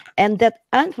totally, and that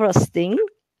unfrosting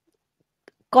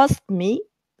cost me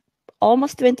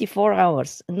almost 24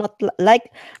 hours. Not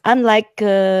unlike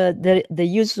the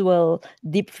usual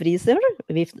deep freezer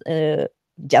with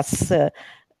just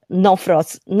no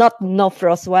frost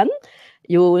one.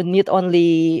 You need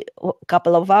only a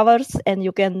couple of hours, and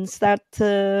you can start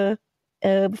filling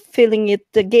it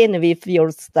again with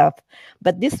your stuff.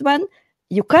 But this one,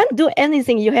 you can't do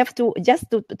anything. You have to just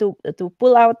to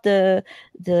pull out the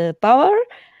power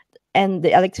and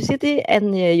the electricity,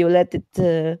 and you let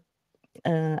it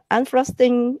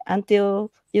unfrosting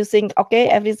until you think, okay,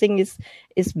 everything is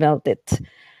melted.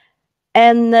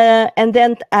 And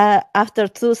then after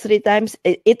 2-3 times,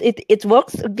 it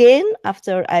works again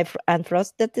after I've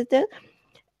unfrosted it,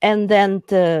 and then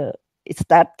it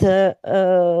starts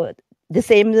the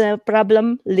same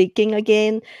problem, leaking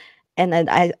again. And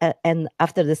and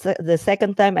after the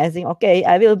second time, I think, okay,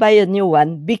 I will buy a new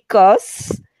one,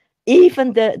 because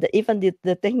even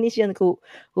the technician who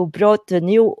brought the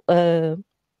new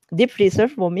deep freezer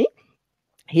for me,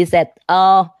 he said,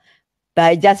 "Oh,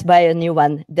 just buy a new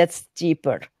one. That's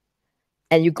cheaper,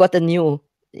 and you get a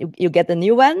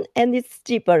new one, and it's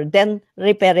cheaper than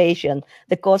reparation.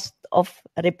 The cost of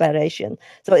reparation.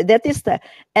 So that is the.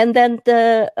 And then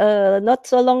not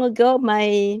so long ago,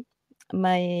 my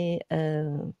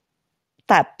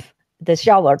tap, the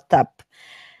shower tap.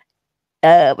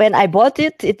 When I bought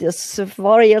it, it was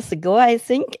 4 years ago, I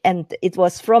think, and it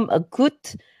was from a good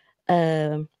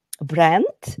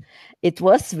brand. It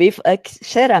was with a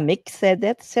ceramic. Said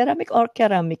that ceramic or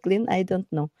ceramic, Lynn? I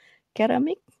don't know.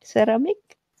 Ceramic.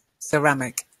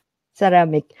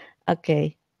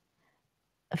 Okay.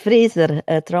 Freezer,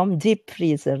 from deep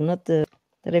freezer, not the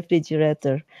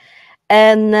refrigerator,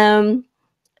 and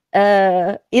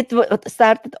it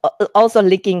started also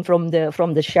leaking from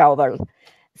the shower.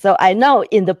 So I know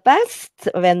in the past,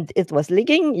 when it was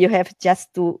leaking, you have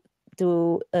just to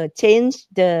change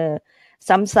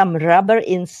some rubber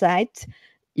inside.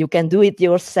 You can do it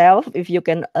yourself if you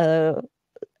can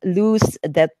lose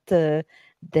that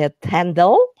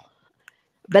handle.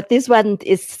 But this one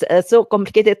is so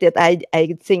complicated that I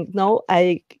think no,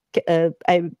 I'd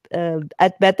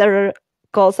better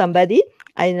call somebody.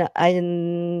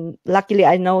 Luckily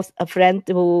I know a friend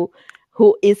who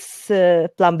is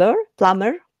plumber,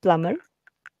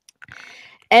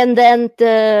 and then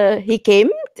he came,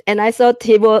 and I thought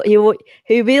he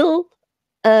will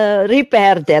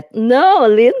repair that. No,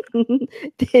 Lynn.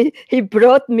 He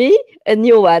brought me a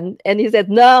new one, and he said,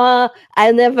 "No,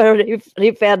 I never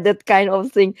repair that kind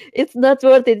of thing. It's not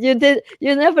worth it.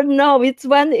 You never know which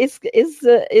one is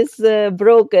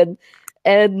broken,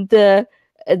 and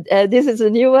this is a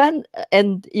new one,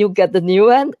 and you get the new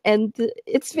one, and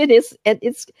it's finished, and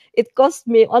it cost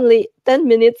me only 10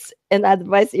 minutes, and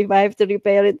otherwise, if I have to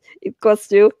repair it, it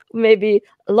costs you maybe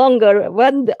longer,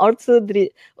 1 or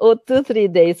 3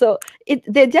 days. So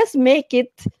they just make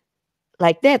it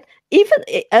like that. Even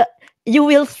you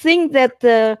will think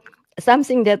that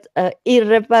something that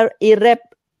irreparable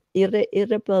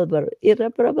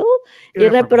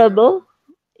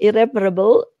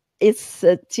is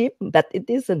cheap, but it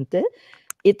isn't.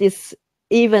 It is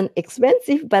even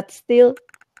expensive, but still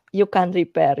you can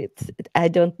repair it. I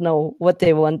don't know what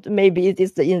they want. Maybe it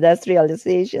is the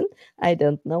industrialization. I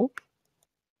don't know.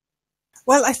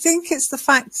 Well, I think it's the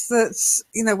fact that,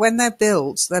 when they're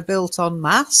built en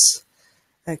masse,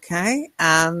 okay,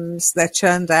 and they're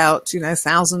churned out,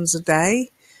 thousands a day.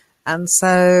 And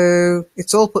so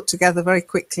it's all put together very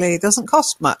quickly. It doesn't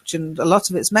cost much, and a lot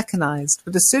of it's mechanized.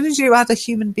 But as soon as you add a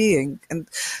human being, and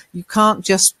you can't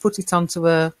just put it onto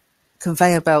a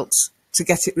conveyor belt to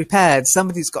get it repaired,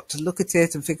 somebody's got to look at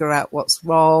it and figure out what's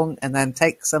wrong, and then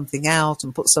take something out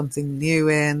and put something new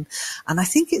in. And I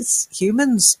think it's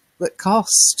humans that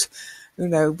cost,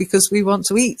 because we want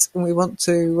to eat and we want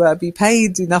to be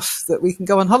paid enough that we can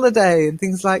go on holiday and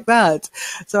things like that.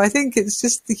 So I think it's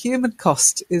just the human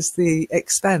cost is the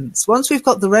expense. Once we've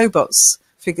got the robots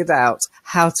figured out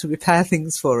how to repair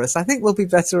things for us, I think we'll be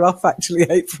better off, actually,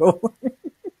 April.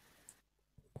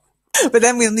 But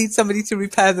then we'll need somebody to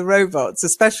repair the robots,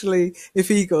 especially if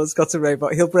Igor's got a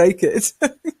robot, he'll break it.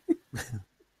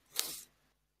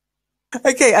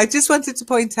 Okay, I just wanted to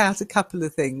point out a couple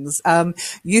of things.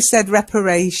 You said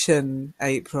reparation,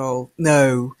 April.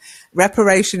 No,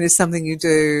 reparation is something you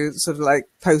do sort of like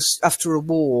after a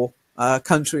war. A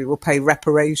country will pay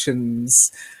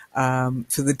reparations for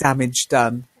the damage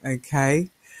done. Okay,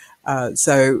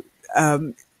 so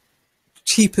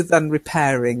cheaper than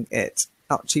repairing it,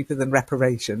 not cheaper than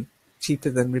reparation.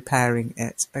 Cheaper than repairing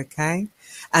it, okay?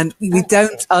 And you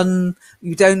don't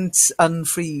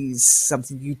unfreeze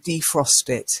something, you defrost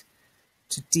it.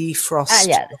 To defrost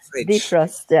the fridge.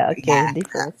 Defrost, okay, yeah.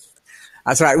 Defrost.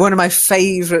 That's right. One of my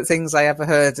favourite things I ever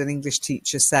heard an English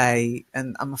teacher say,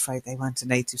 and I'm afraid they weren't a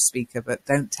native speaker, but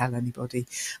don't tell anybody.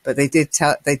 But they did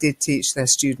teach their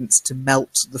students to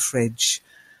melt the fridge.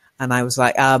 And I was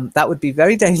like, that would be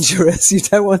very dangerous. You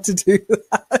don't want to do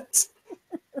that.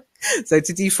 So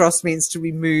to defrost means to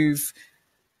remove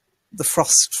the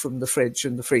frost from the fridge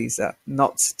and the freezer,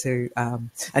 not to,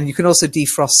 and you can also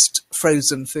defrost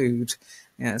frozen food.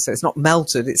 Yeah, so it's not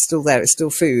melted, it's still there, it's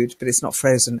still food, but it's not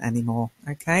frozen anymore.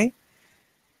 Okay?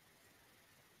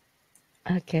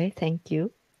 Okay, thank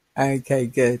you. Okay,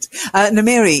 good.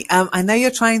 Namiri, I know you're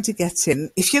trying to get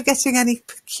in. If you're getting any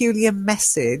peculiar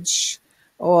message,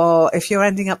 or if you're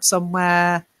ending up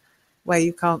somewhere where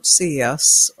you can't see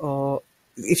us, or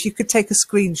if you could take a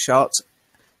screenshot,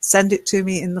 send it to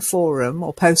me in the forum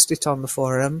or post it on the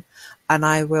forum, and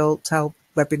I will tell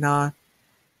Webinar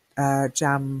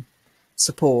Jam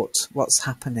support what's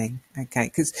happening. Okay,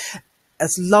 because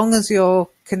as long as your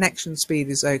connection speed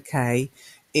is okay,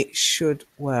 it should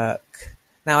work.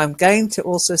 Now I'm going to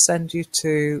also send you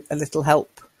to a little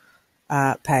help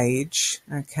page.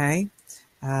 Okay.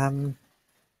 Let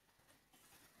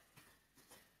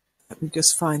me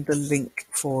just find the link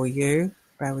for you.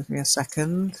 Bear with me a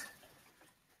second.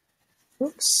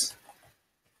 Oops.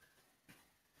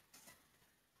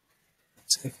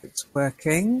 Let's see if it's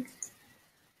working.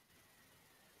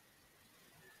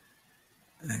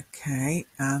 Okay,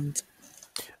 and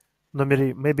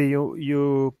Namiri, maybe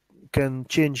you can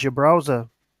change your browser.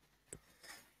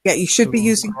 Yeah, you should be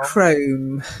using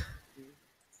Chrome.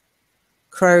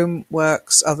 Chrome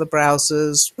works, other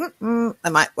browsers, they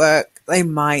might work, they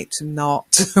might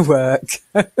not work.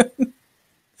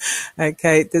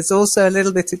 Okay, there's also a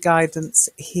little bit of guidance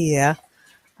here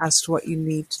as to what you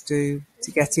need to do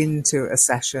to get into a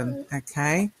session,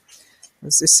 okay?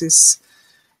 As this is,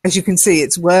 as you can see,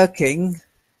 it's working,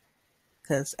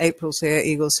 because April's here,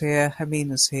 Eagle's here,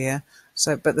 Hermina's here.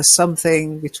 So, but there's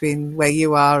something between where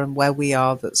you are and where we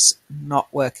are that's not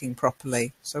working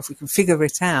properly. So if we can figure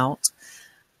it out,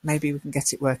 maybe we can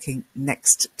get it working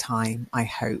next time, I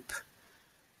hope.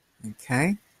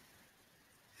 Okay.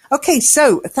 Okay,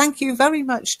 so thank you very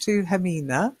much to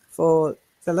Hermina for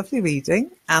the lovely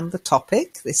reading and the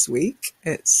topic this week.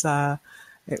 It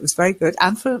was very good,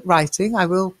 and for writing. I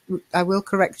will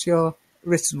correct your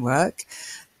written work.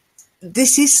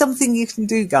 this is something you can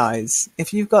do, guys.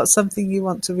 If you've got something you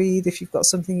want to read, if you've got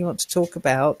something you want to talk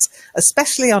about,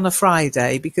 especially on a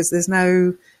Friday, because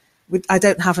I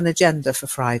don't have an agenda for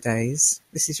Fridays.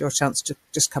 This is your chance to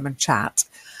just come and chat.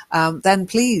 Then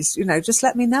please, just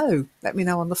let me know. Let me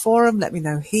know on the forum. Let me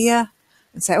know here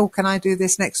and say, oh, can I do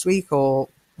this next week? Or,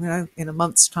 in a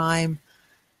month's time.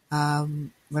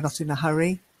 We're not in a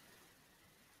hurry.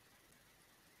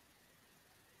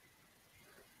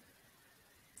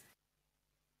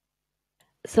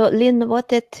 So, Lynn, what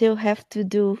did you have to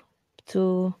do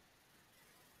to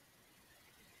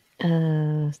Do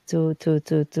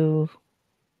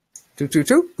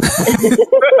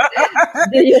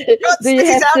you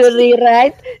have to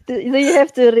rewrite? Do you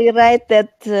have to rewrite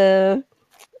that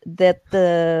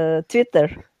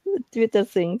Twitter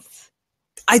things?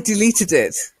 I deleted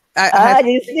it.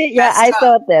 You see? Yeah, I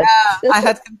thought that. Yeah, I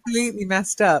had completely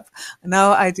messed up.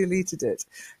 No, I deleted it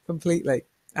completely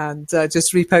and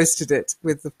just reposted it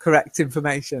with the correct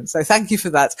information. So thank you for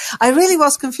that. I really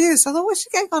was confused. I thought, what's she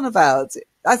going on about?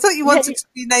 I thought you wanted to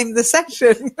rename the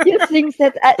session. You think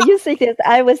that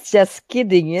I was just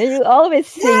kidding. You always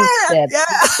think that.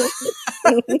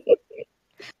 Yeah.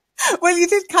 Well, you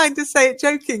did kind of say it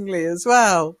jokingly as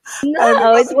well.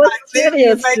 No, it was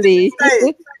seriously.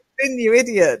 Lynn, you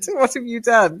idiot. What have you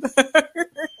done?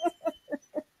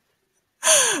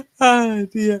 Oh,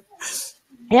 dear.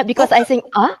 Yeah, because I think,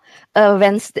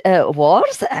 when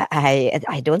wars,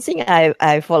 I don't think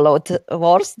I followed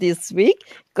wars this week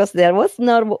because there was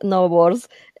no wars.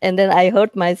 And then I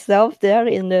heard myself there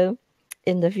in the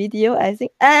video. I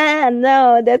think,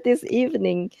 no, that is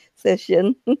evening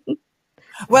session.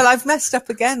 Well, I've messed up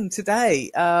again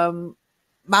today.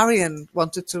 Marion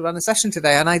wanted to run a session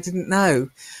today and I didn't know.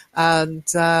 And,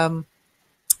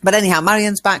 but anyhow,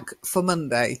 Marion's back from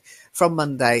Monday.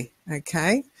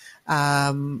 Okay.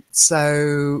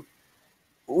 So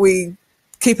we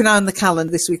keep an eye on the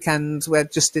calendar this weekend. We're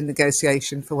just in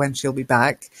negotiation for when she'll be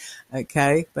back.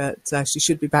 Okay. But she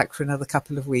should be back for another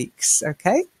couple of weeks.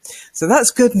 Okay. So that's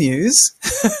good news.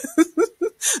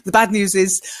 The bad news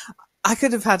is I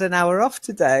could have had an hour off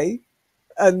today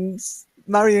and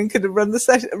Marion could have run a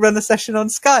session on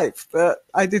Skype, but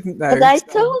I didn't know. But I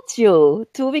told you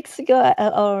 2 weeks ago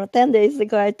or 10 days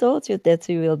ago, I told you that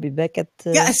she will be back at...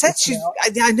 yeah, I said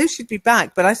I knew she'd be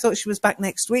back, but I thought she was back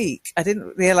next week. I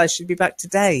didn't realize she'd be back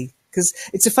today because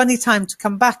it's a funny time to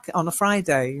come back on a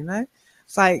Friday,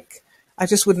 It's like, I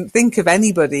just wouldn't think of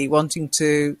anybody wanting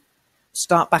to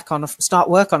start work on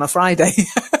a Friday.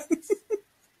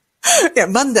 Yeah,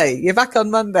 Monday. You're back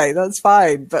on Monday. That's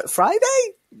fine. But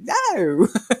Friday? No.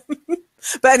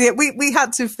 But anyway, we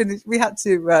had to finish. We had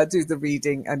to do the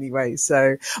reading anyway.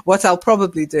 So what I'll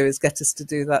probably do is get us to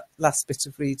do that last bit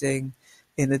of reading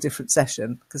in a different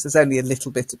session because there's only a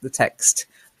little bit of the text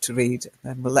to read,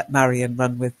 and we'll let Marion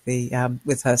run with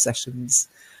with her sessions.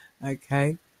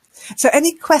 Okay. So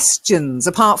any questions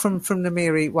apart from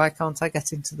Namiri? Why can't I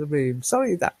get into the room?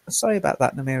 Sorry about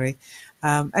that, Namiri.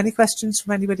 Any questions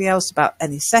from anybody else about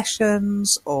any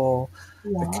sessions or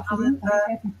the calendar?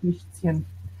 I have a question.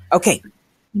 Okay.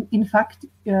 In fact,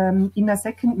 in a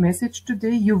second message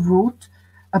today, you wrote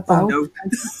about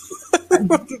I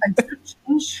should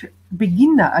change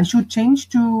beginner. I should change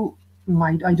to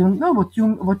I don't know what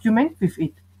you meant with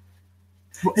it.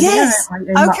 Yes.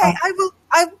 Okay.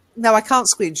 No, I can't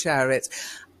screen share it.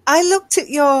 I looked at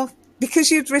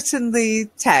because you'd written the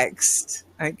text,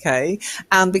 okay,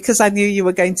 and because I knew you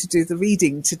were going to do the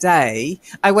reading today,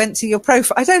 I went to your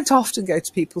profile. I don't often go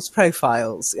to people's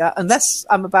profiles, unless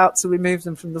I'm about to remove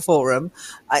them from the forum.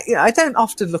 I don't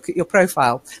often look at your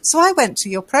profile. So I went to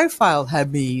your profile,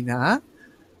 Hermine,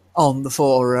 on the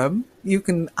forum. You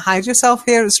can hide yourself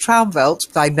here as Traumwelt,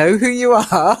 but I know who you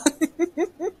are.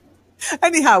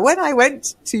 Anyhow, when I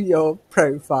went to your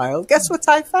profile, guess what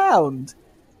I found?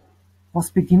 Was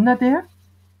beginner there?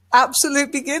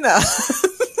 Absolute beginner.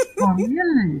 Oh,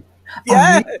 really?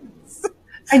 Yes.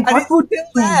 And what would it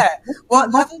be there?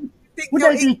 What would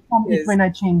I become when I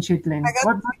change it, Lynn?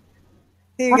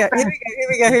 Here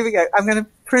we go. I'm going to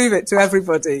prove it to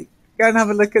everybody. Go and have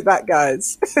a look at that,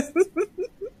 guys.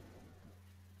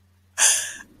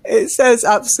 It says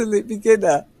absolute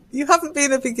beginner. You haven't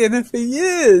been a beginner for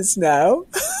years now.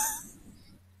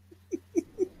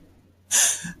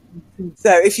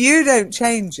 So if you don't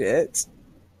change it,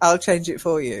 I'll change it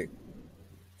for you.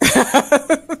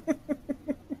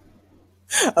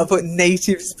 I'll put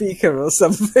native speaker or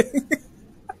something.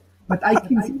 But I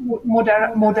can see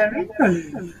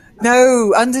moderator.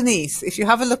 No, underneath. If you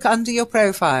have a look under your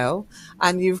profile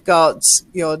and you've got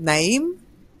your name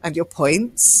and your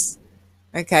points.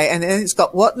 Okay, and then it's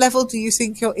got what level do you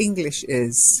think your English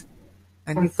is?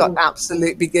 And you've got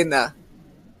absolute beginner.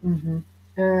 Mm-hmm.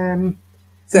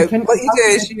 So what you do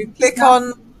is you click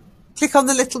on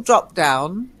the little drop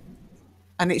down,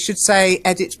 and it should say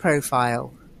edit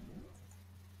profile.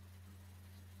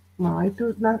 No, I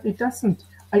do not. It doesn't.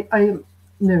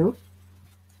 No.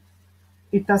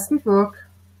 It doesn't work.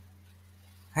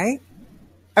 Okay.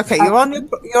 Okay, you're on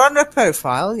your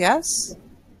profile, yes?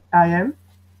 I am.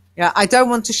 Yeah, I don't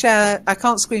want to share. I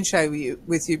can't screen share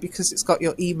with you because it's got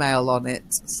your email on it.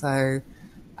 So,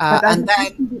 and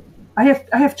then I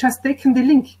have just taken the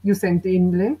link you sent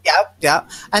in, Lynn. Yeah.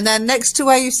 And then next to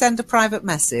where you send a private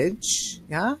message,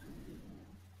 yeah,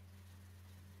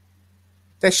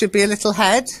 there should be a little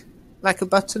head, like a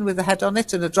button with a head on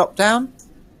it and a drop down.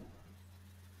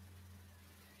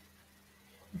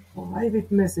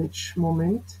 Private message,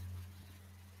 moment.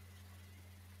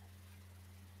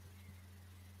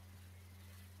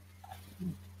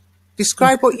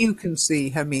 Describe what you can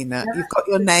see, Hermina. You've got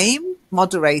your name,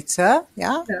 moderator,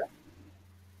 yeah?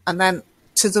 And then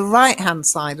to the right-hand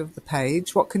side of the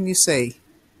page, what can you see?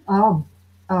 An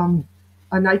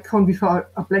icon with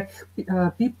a black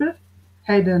people,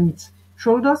 head and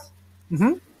shoulders.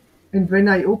 Mm-hmm. And when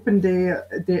I open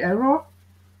the arrow,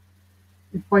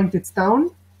 it points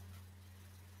down.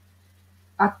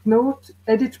 Add note,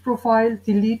 edit profile,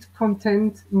 delete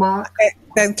content, mark. Okay,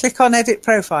 then click on edit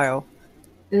profile.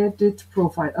 Edit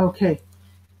profile. Okay,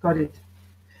 got it.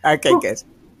 Okay, good.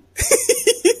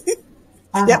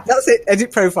 Yep, that's it.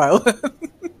 Edit profile.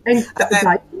 and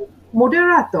then,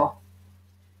 moderator.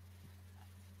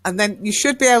 And then you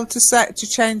should be able to set to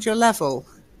change your level.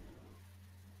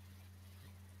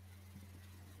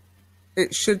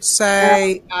 It should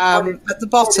say at the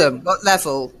bottom what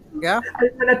level. Yeah.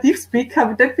 Alternative speaker.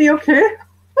 Would that be okay?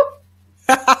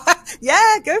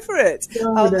 Yeah, go for it.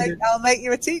 I'll make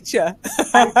you a teacher.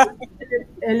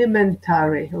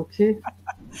 Elementary, okay.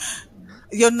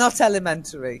 You're not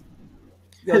elementary.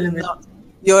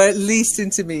 You're at least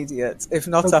intermediate, if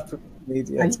not upper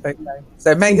intermediate. Okay.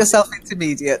 So make yourself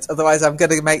intermediate, otherwise I'm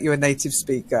going to make you a native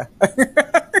speaker.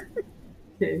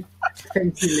 Okay.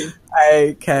 Thank you.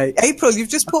 Okay. April, you've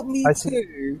just put me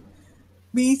too.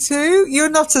 Me too? You're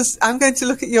not as... I'm going to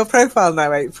look at your profile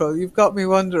now, April. You've got me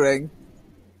wondering.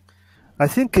 I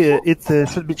think it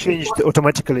should be changed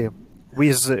automatically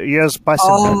with years passing.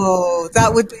 Oh,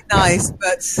 that would be nice.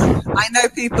 But I know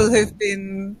people who've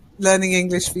been learning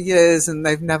English for years and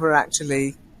they've never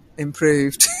actually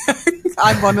improved.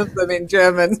 I'm one of them in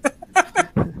German.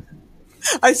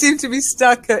 I seem to be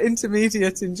stuck at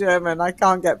intermediate in German. I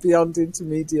can't get beyond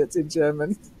intermediate in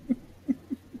German.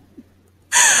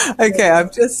 Okay, I'm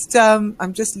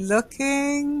just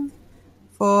looking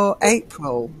for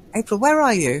April. April, where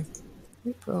are you?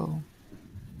 April.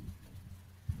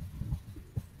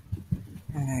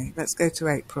 Okay, let's go to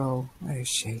April. Where is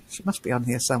she? She must be on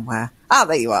here somewhere. Ah,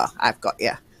 there you are. I've got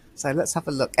you. So let's have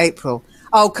a look. April.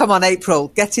 Oh, come on, April.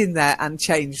 Get in there and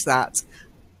change that.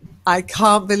 I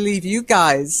can't believe you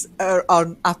guys are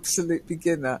on absolute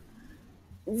beginner.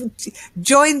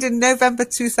 Joined in November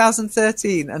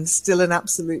 2013 and still an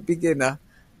absolute beginner.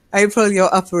 April,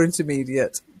 you're upper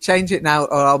intermediate. Change it now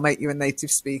or I'll make you a native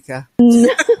speaker. No,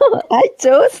 I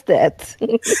chose that.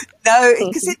 No,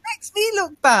 because it makes me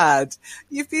look bad.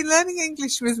 You've been learning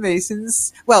English with me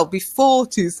since, well, before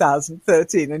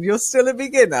 2013 and you're still a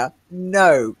beginner.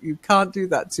 No, you can't do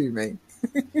that to me.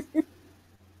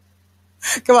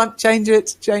 Come on, change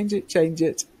it.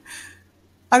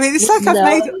 I mean, it's like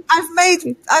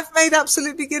I've made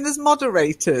absolute beginners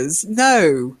moderators.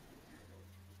 No.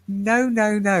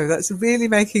 That's really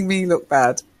making me look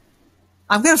bad.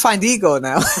 I'm going to find Igor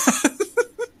now.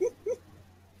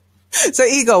 So,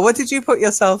 Igor, what did you put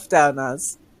yourself down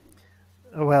as?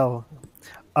 Well,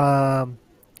 I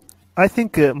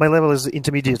think my level is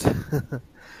intermediate.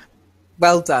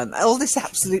 Well done. All this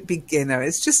absolute beginner,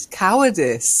 it's just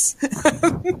cowardice.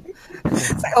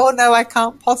 It's like, oh no, I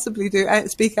can't possibly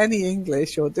speak any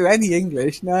English or do any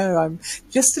English. No, I'm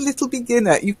just a little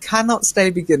beginner. You cannot stay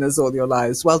beginners all your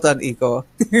lives. Well done, Igor.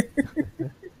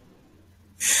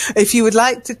 If you would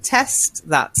like to test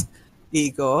that,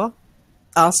 Igor,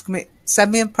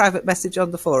 send me a private message on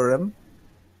the forum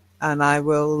and I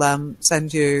will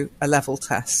send you a level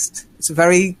test. It's a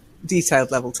very detailed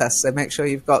level test, so make sure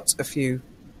you've got a few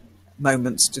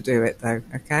moments to do it though,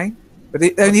 okay? But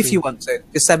only if you want to.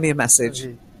 Just send me a message.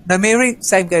 No, Miri,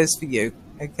 same goes for you,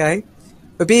 okay?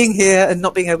 For being here and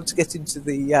not being able to get into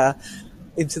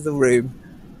the room,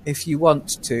 if you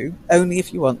want to, only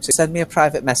if you want to, send me a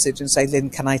private message and say, Lynn,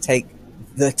 can I take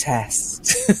the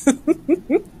test?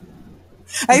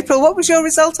 April, what was your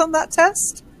result on that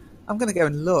test? I'm going to go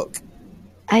and look.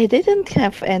 I didn't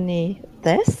have any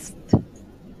test.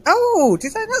 Oh,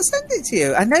 did I not send it to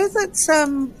you? I know that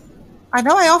I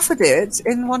know I offered it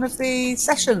in one of the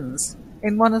sessions,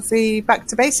 in one of the Back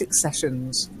to Basics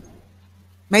sessions.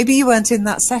 Maybe you weren't in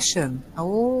that session.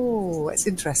 Oh, it's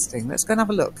interesting. Let's go and have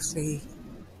a look. See,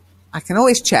 I can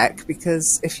always check,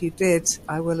 because if you did,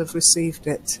 I will have received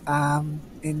it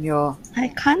in your... I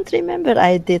can't remember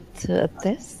I did a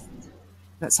test.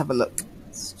 Let's have a look.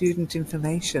 Student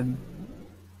information.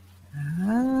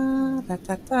 Ah, da,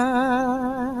 da,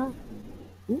 da.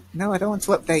 Ooh, no, I don't want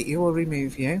to update you or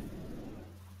remove you.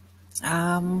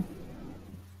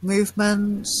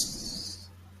 Movements,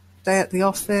 day at the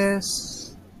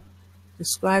office,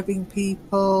 describing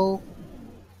people.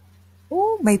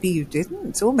 Or maybe you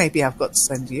didn't, or maybe I've got to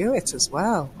send you it as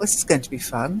well. This is going to be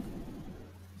fun.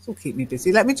 This will keep me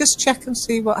busy. Let me just check and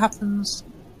see what happens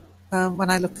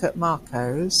when I look at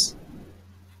Marco's.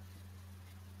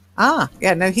 Ah,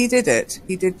 yeah, no, he did it.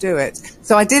 He did do it.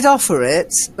 So I did offer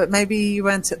it, but maybe you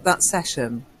weren't at that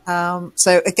session.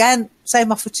 So again,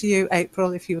 same offer to you,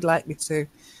 April, if you would like me to.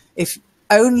 If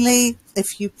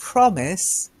you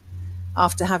promise,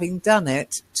 after having done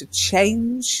it, to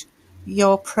change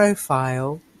your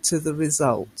profile to the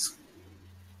result.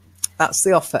 That's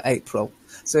the offer, April.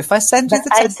 So if I send you the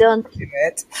test, to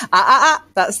it,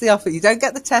 that's the offer. You don't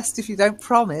get the test if you don't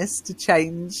promise to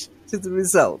change to the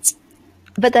result.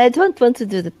 But I don't want to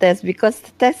do the test because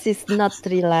the test is not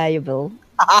reliable.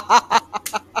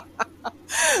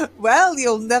 Well,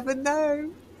 you'll never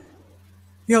know.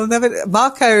 You'll never.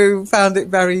 Marco found it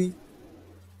very,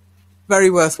 very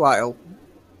worthwhile.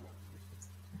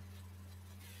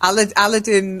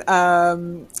 Aladdin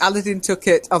took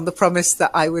it on the promise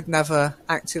that I would never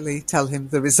actually tell him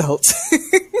the result,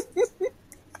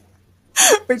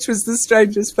 which was the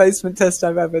strangest placement test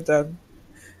I've ever done.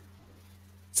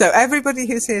 So everybody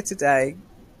who's here today,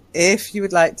 if you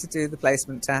would like to do the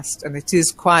placement test, and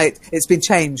it's been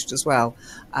changed as well.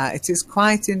 It is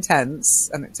quite intense,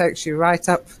 and it takes you right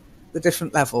up the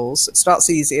different levels. It starts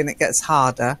easy and it gets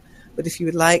harder. But if you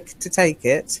would like to take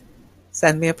it,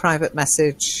 send me a private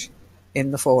message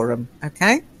in the forum,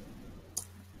 okay?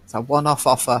 It's a one-off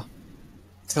offer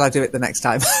till I do it the next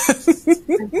time.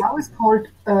 What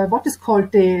is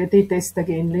called the test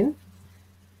again, Lynn?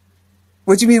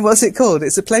 What do you mean, what's it called?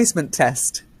 It's a placement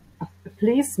test. A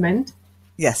placement?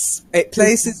 Yes. It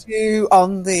places you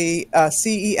on the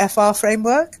CEFR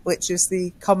framework, which is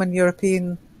the Common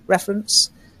European Reference.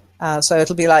 So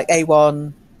it'll be like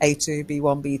A1, A2,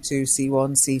 B1, B2,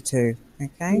 C1, C2,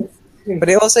 okay? Yes. But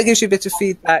it also gives you a bit of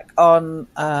feedback on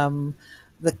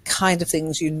the kind of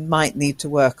things you might need to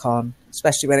work on,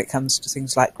 especially when it comes to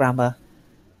things like grammar.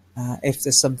 If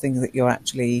there's something that you're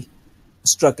actually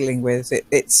struggling with,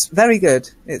 it's very good.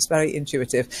 It's very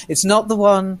intuitive. It's not the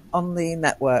one on the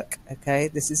network, okay?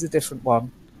 This is a different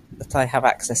one that I have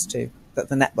access to, that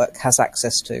the network has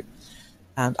access to.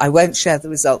 And I won't share the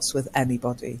results with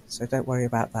anybody, so don't worry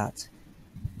about that.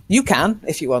 You can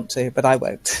if you want to, but I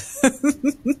won't.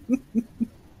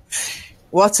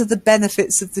 What are the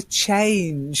benefits of the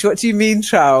change? What do you mean,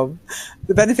 Traum?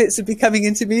 The benefits of becoming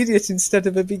intermediate instead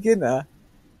of a beginner?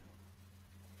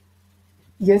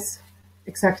 Yes,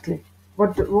 exactly.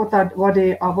 What are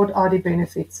the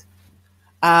benefits?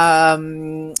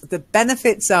 The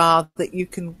benefits are that you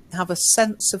can have a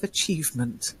sense of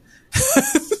achievement.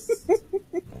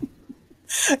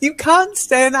 You can't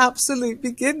stay an absolute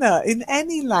beginner in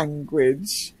any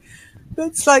language.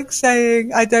 That's like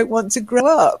saying, I don't want to grow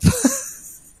up.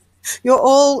 You're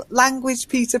all language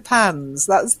Peter Pans.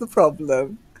 That's the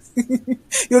problem.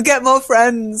 You'll get more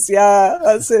friends. Yeah,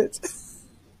 that's it.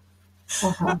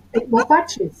 More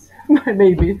patches,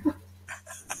 maybe.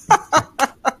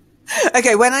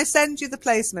 Okay, when I send you the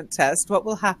placement test, what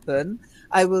will happen?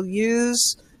 I will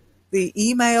use the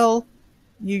email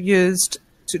you used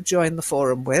to join the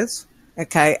forum with,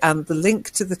 okay, and the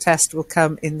link to the test will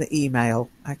come in the email,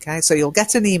 okay? So you'll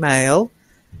get an email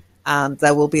and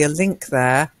there will be a link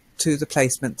there to the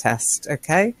placement test,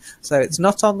 okay? So it's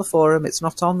not on the forum, it's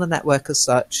not on the network as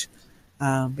such,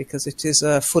 because it is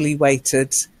a fully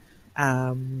weighted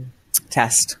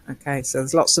test, okay? So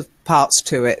there's lots of parts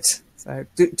to it. So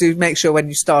do make sure when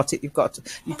you start it, you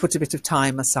put a bit of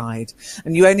time aside,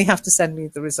 and you only have to send me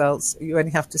the results. You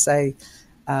only have to say,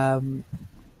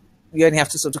 you only have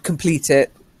to sort of complete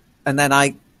it, and then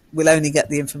I will only get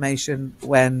the information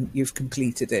when you've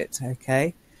completed it,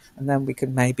 okay? And then we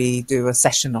can maybe do a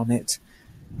session on it.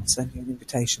 I'll send you an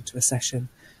invitation to a session.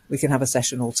 We can have a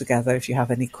session all together if you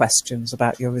have any questions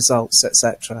about your results,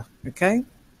 etc. Okay?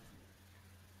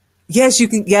 Yes, you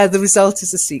can. Yeah, the result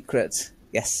is a secret.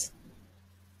 Yes.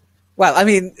 Well, I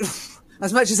mean,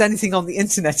 As much as anything on the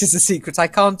internet is a secret, I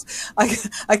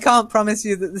can't promise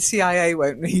you that the CIA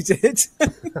won't read it.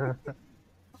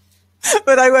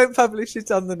 But I won't publish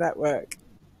it on the network.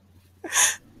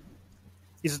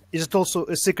 Is it also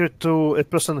a secret to a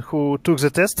person who took the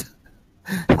test?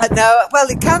 No, well,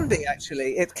 it can be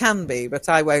actually. It can be, but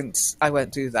I won't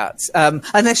do that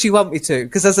unless you want me to.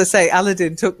 Because as I say,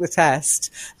 Aladdin took the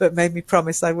test, but made me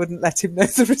promise I wouldn't let him know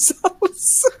the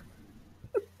results.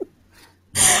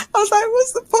 I was like,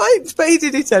 what's the point? But he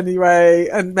did it anyway,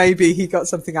 and maybe he got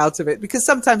something out of it. Because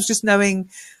sometimes just knowing,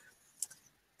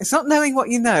 it's not knowing what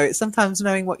you know, it's sometimes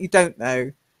knowing what you don't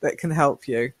know that can help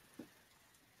you.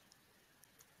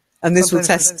 And this will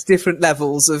test different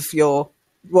levels of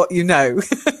what you know.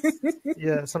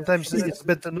 Yeah, sometimes it's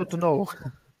better not to know.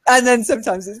 And then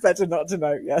sometimes it's better not to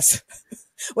know, yes.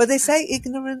 Well, they say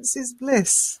ignorance is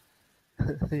bliss.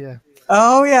 Yeah.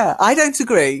 Oh, yeah. I don't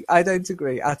agree. I don't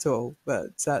agree at all.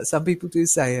 But some people do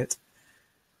say it.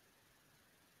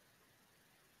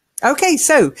 Okay,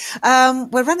 so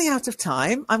we're running out of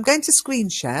time. I'm going to screen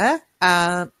share.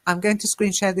 I'm going to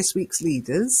screen share this week's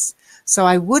leaders. So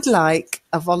I would like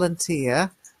a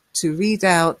volunteer to read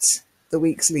out the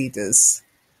week's leaders.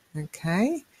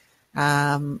 Okay.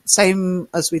 Same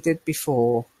as we did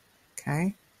before.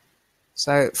 Okay.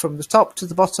 So from the top to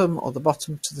the bottom or the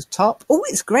bottom to the top. Oh,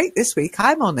 it's great this week.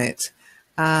 I'm on it.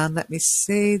 And let me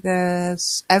see.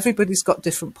 Everybody's got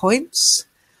different points.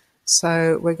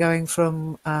 So we're going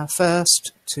from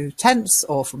first to 10th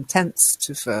or from 10th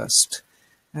to first.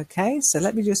 Okay. So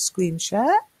let me just screen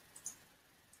share.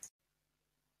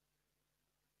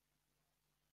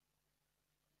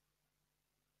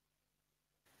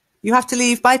 You have to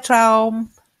leave. Bye, Traum.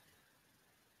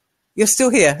 You're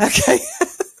still here. Okay.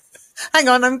 Hang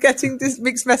on, I'm getting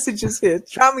mixed messages here.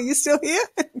 Traum, are you still here?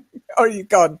 Or are you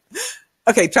gone?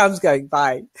 Okay, Traum's going.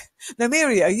 Bye. Now,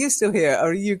 Miri, are you still here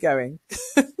or are you going?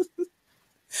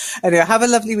 Anyway, have a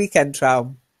lovely weekend,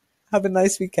 Traum. Have a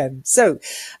nice weekend. So,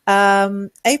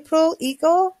 April,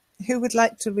 Igor, who would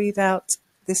like to read out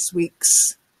this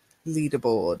week's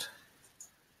leaderboard?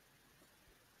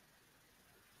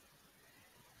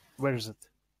 Where is it?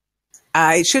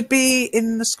 It should be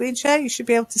in the screen share. You should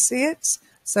be able to see it.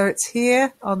 So it's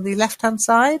here on the left-hand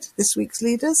side, this week's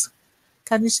leaders.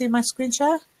 Can you see my screen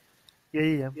share?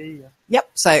 Yeah. Yep.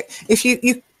 So if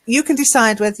you can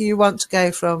decide whether you want to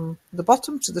go from the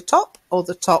bottom to the top or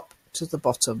the top to the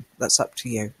bottom. That's up to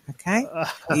you. Okay.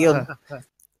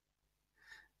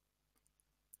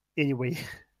 Anyway.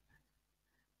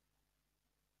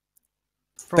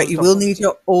 But you will need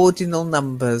your ordinal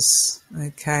numbers.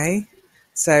 Okay.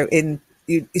 So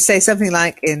you say something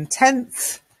like in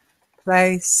 10th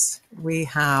place, we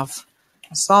have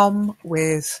Som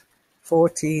with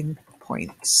 14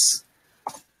 points.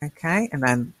 Okay. And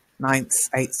then 9th,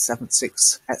 8th, 7th,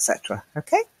 6th, etc.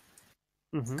 Okay.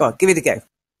 Mm-hmm. Go on, give it a go.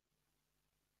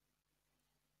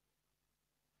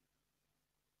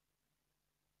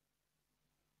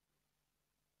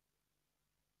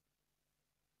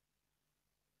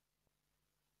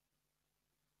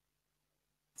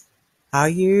 Are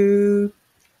you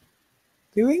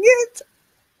doing it?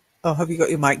 Or have you got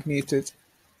your mic muted?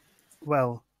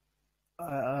 Well,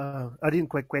 I didn't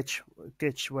quite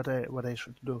catch what I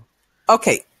should do.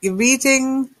 Okay, you're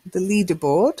reading the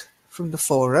leaderboard from the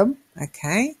forum.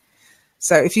 Okay,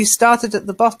 so if you started at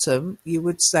the bottom, you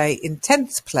would say in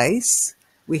 10th place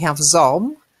we have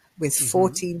Zom with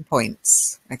 14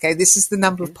 points. Okay, this is the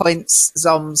number of points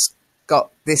Zom's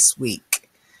got this week,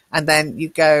 and then you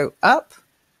go up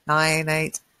 9,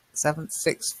 8, 7th,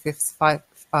 6th, 5th,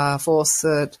 4th,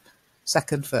 3rd,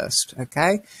 2nd, 1st.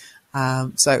 Okay.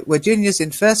 So we're juniors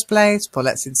in first place,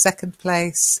 Paulette's in second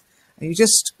place, and you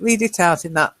just read it out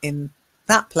in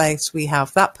that place we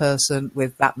have that person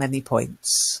with that many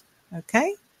points.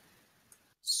 Okay?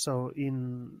 So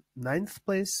in 9th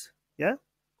place, yeah?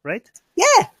 Right?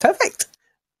 Yeah, perfect.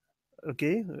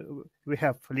 Okay, we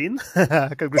have Lynn.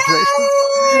 Congratulations.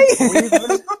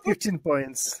 With 15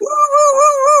 points.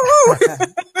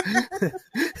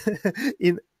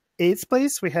 In 8th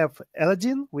place, we have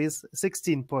Aladdin with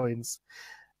 16 points.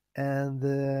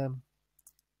 And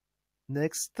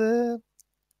next, 1,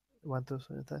 2,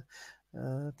 3,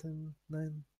 10,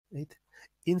 9, 8.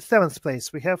 In 7th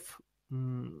place, we have,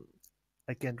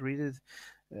 I can't read it,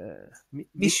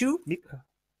 Mishu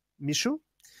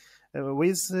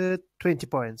with 20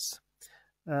 points.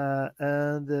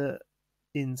 And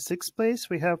in 6th place,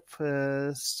 we have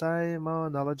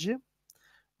Simonology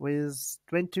with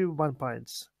 21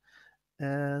 points.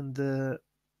 And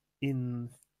in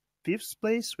 5th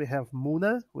place, we have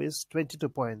Muna with 22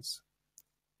 points.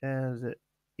 And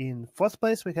in 4th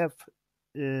place, we have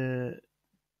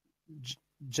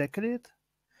Jacqueline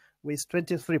with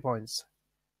 23 points.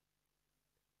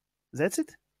 That's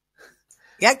it?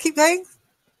 Yeah, keep going.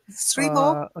 3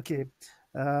 more. Okay.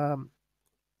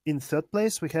 In third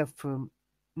place, we have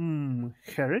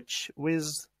Harwich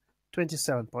with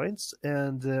 27 points.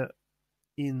 And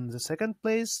in the second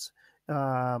place,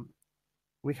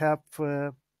 we have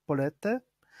Paulette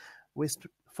with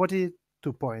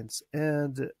 42 points.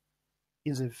 And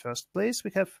in the first place,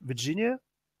 we have Virginia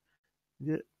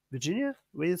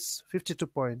with 52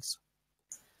 points.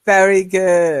 Very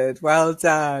good. Well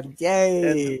done.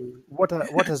 Yay. And what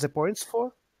are the points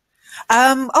for?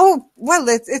 Well,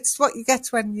 it's what you get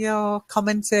when you're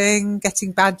commenting,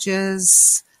 getting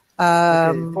badges.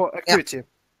 For activity. Yeah.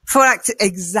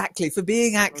 Exactly, for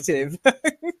being active.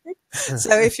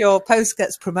 So if your post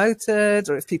gets promoted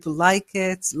or if people like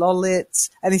it, lol it,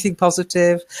 anything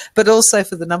positive, but also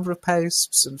for the number of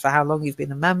posts and for how long you've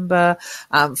been a member.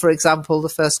 For example, the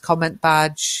first comment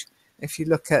badge, if you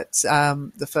look at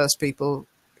the first people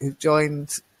who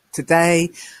joined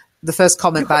today, the first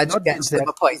comment badge gets them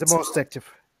a point. The most active.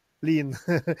 Lean,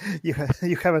 you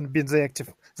haven't been the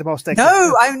most active.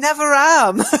 No, I never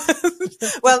am.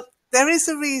 Well, there is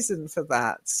a reason for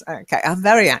that. Okay, I'm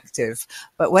very active,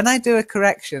 but when I do a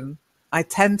correction, I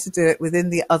tend to do it within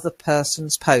the other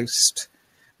person's post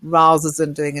rather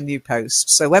than doing a new post.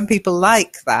 So when people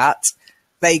like that,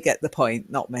 they get the point,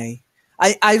 not me.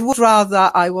 I would rather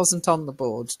I wasn't on the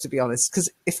board, to be honest, because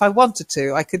if I wanted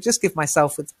to, I could just give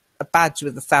myself a badge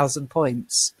with 1,000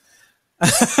 points.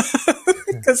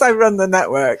 Because I run the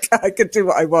network, I could do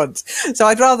what I want. So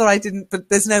I'd rather I didn't, but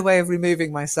there's no way of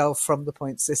removing myself from the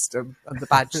point system and the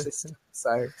badge system.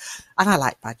 So, and I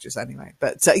like badges anyway.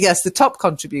 But yes, the top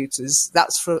contributors,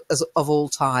 that's of all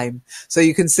time. So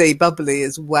you can see Bubbly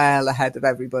is well ahead of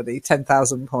everybody,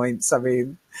 10,000 points. I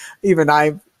mean, even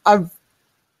I'm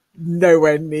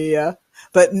nowhere near.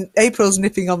 But April's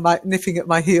nipping at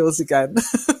my heels again.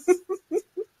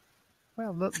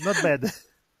 Well, not bad.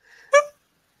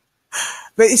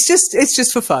 But it's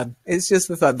just for fun. It's just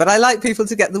for fun. But I like people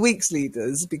to get the week's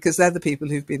leaders because they're the people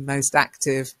who've been most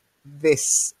active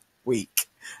this week.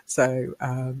 So,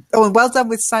 and well done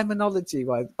with Simonology,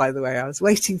 by the way. I was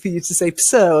waiting for you to say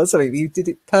pso or something. You did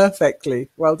it perfectly.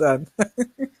 Well done.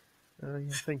 Yeah,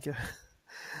 thank you.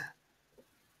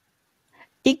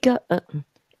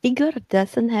 Igor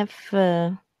doesn't have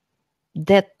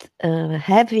that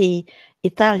heavy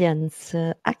Italian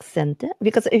accent,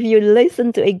 because if you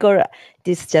listen to Igor,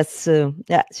 this just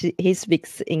he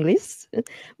speaks English,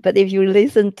 but if you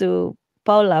listen to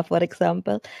Paula, for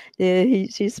example,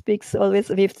 she speaks always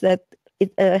with that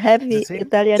heavy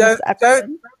Italian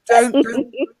accent.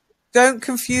 Don't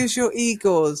confuse your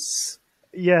Igors.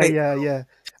 Yeah.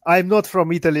 I'm not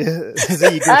from Italy. The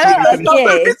Igor from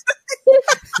Italy.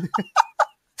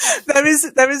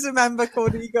 There is a member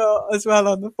called Igor as well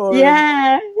on the forum.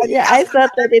 Yeah, I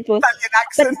thought that it was Italian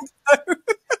accent.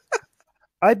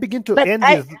 I begin to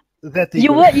envy that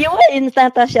Igor. You were in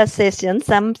Natasha's session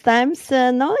sometimes,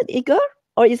 no, Igor?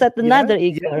 Or is that another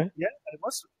Igor? Yeah,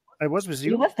 I was with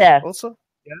you. You were there also.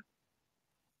 Yeah.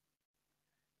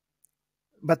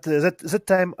 But that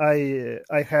time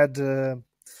I had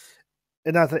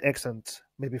another accent,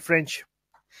 maybe French.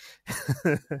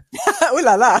 Ooh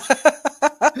la la.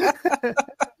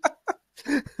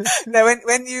 No,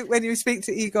 when you speak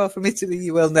to Igor from Italy,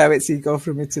 you will know it's Igor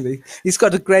from Italy. He's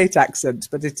got a great accent,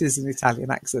 but it is an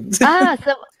Italian accent.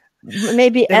 So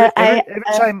maybe every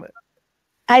time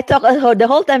I talk the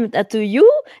whole time to you,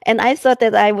 and I thought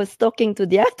that I was talking to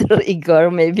the other Igor,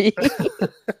 maybe.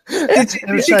 Did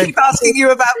you keep asking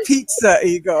you about pizza,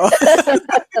 Igor?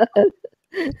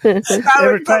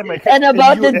 Every time and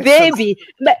about the baby.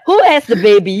 But who has the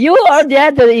baby? You or the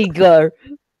other Igor?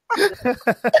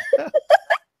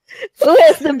 Who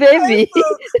has the baby?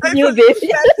 New baby.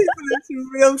 People into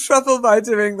real trouble by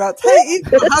doing that. Hey,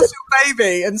 Igor, how's your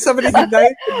baby? And somebody who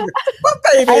knows what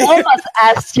baby? I almost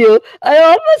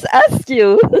asked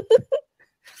you.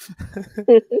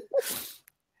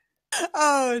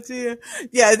 Oh dear.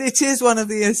 Yeah, it is one of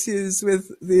the issues with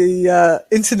the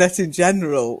internet in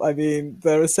general. I mean,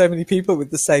 there are so many people with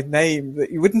the same name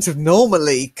that you wouldn't have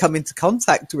normally come into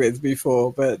contact with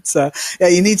before. But yeah,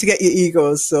 you need to get your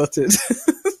Igors sorted.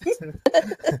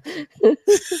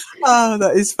 Oh,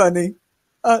 that is funny.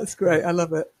 Oh, that's great. I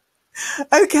love it.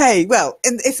 Okay, well,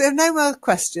 and if there are no more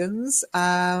questions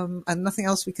and nothing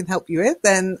else we can help you with,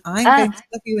 then I'm going to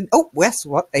help you in. Oh, yes,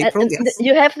 what, April? Yes.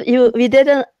 We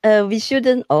didn't. We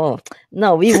shouldn't. Oh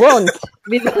no, we won't.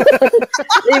 we won't.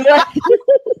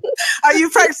 Are you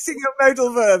practicing your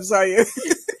modal verbs? Are you?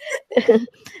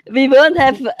 We won't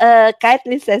have a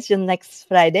kindly session next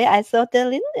Friday. I saw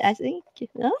Lynn, I think.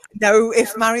 No? No,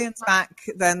 if Marion's back,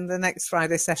 then the next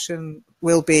Friday session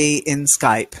will be in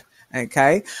Skype.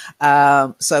 Okay.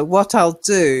 So what I'll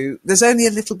do, there's only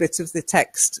a little bit of the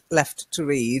text left to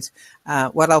read.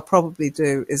 What I'll probably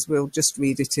do is we'll just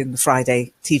read it in the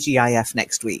Friday TGIF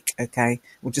next week. Okay.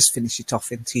 We'll just finish it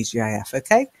off in TGIF.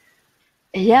 Okay.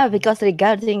 Yeah, because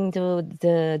regarding to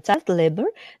the child labor,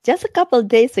 just a couple of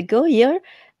days ago here,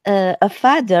 a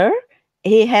father,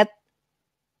 he had,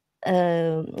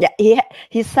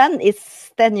 his son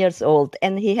is 10 years old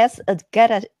and he has a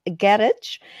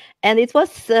garage, and it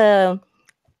was a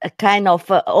kind of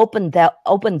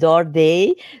open door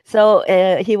day. So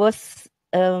he was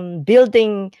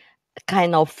building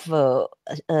kind of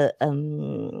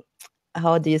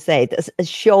how do you say it, a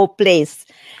show place,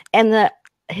 and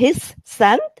his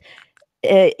son,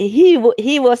 he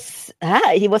was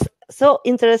so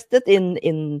interested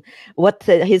in what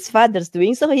his father's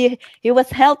doing, so he was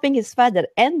helping his father,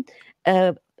 and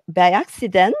by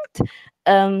accident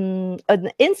an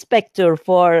inspector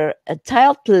for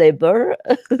child labor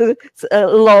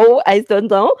law, I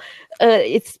don't know,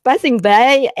 it's passing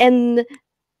by, and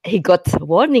he got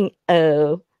warning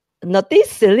notice,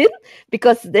 Celine,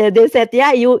 because they said,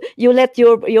 yeah, you let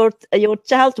your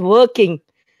child working.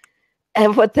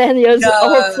 And for 10 years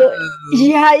old, so,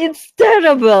 yeah, it's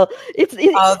terrible.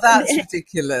 Oh, that's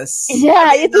ridiculous. Yeah,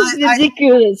 I mean, it is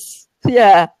ridiculous.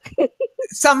 Yeah.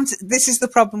 This is the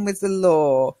problem with the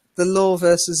law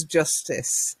versus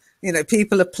justice. You know,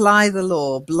 people apply the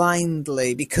law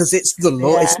blindly because it's the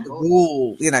law, it's the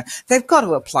rule. You know, they've got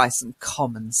to apply some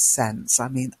common sense. I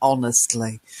mean,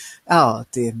 honestly. Oh,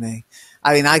 dear me.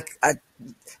 I mean, I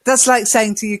that's like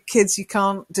saying to your kids you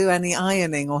can't do any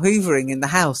ironing or hoovering in the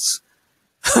house.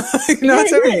 You know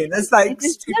what I mean? It's like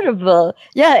it's terrible.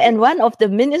 Yeah, and one of the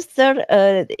minister,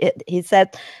 he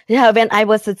said, yeah, when I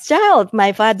was a child,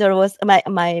 my father was,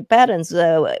 my parents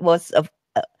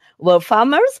were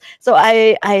farmers, so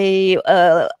I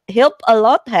helped a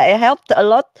lot. I helped a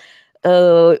lot,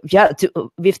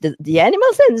 with the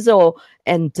animals and so.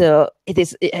 And it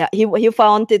is he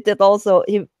found it that also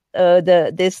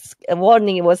this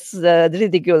warning was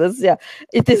ridiculous. Yeah,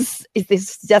 it is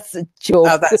just a joke.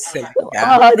 Oh, that's silly.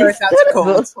 Yeah. Oh, that's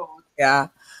terrible. Yeah.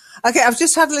 Okay, I've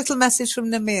just had a little message from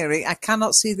Namiri. I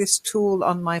cannot see this tool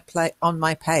on my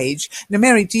page.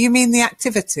 Namiri, do you mean the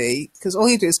activity? Because all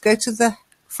you do is go to the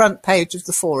front page of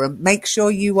the forum. Make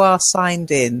sure you are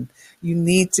signed in. You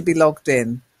need to be logged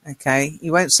in. Okay,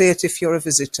 you won't see it if you're a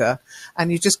visitor,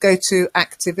 and you just go to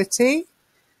activity.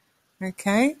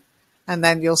 Okay. And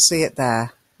then you'll see it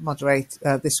there, moderate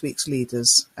this week's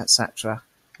leaders, etc.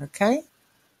 Okay?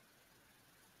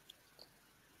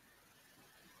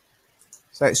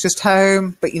 So it's just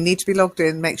home, but you need to be logged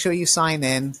in. Make sure you sign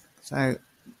in. So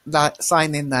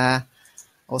sign in there,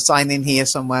 or sign in here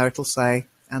somewhere, it'll say,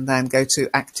 and then go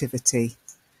to activity.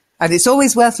 And it's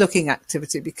always worth looking at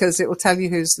activity because it will tell you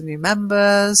who's the new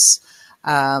members.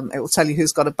 It will tell you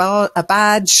who's got a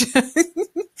badge.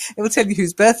 It will tell you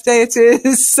whose birthday it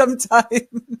is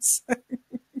sometimes.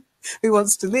 Who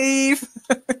wants to leave.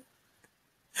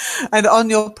 And on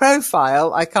your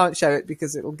profile, I can't show it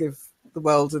because it will give the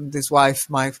world and his wife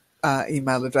my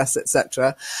email address,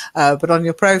 etc. But on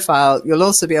your profile, you'll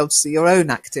also be able to see your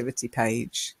own activity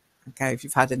page. Okay, if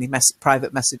you've had any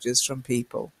private messages from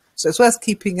people. So it's worth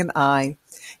keeping an eye.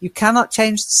 You cannot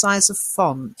change the size of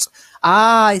font.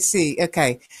 Ah, I see.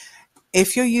 Okay.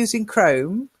 If you're using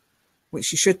Chrome,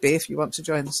 which you should be if you want to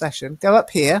join the session, go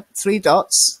up here, 3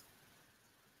 dots,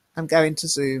 and go into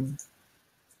Zoom.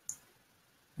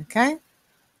 Okay?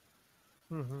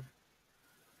 Mm-hmm.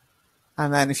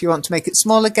 And then if you want to make it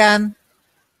small again,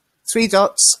 3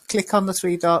 dots, click on the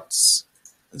 3 dots,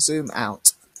 zoom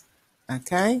out.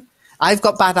 Okay? I've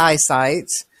got bad eyesight.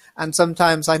 And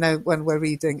sometimes I know when we're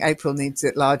reading, April needs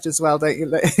it large as well, don't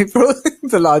you, April?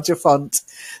 The larger font.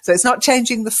 So it's not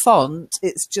changing the font,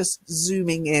 it's just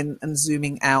zooming in and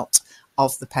zooming out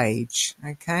of the page.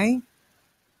 Okay?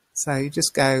 So you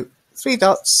just go 3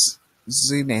 dots,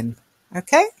 zoom in.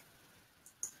 Okay?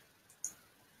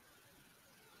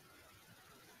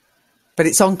 But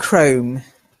it's on Chrome.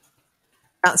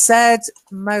 That said,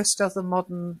 most other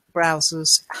modern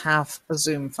browsers have a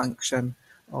zoom function,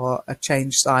 or a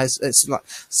change size. It's like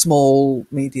small,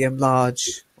 medium,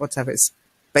 large, whatever. It's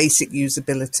basic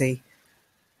usability.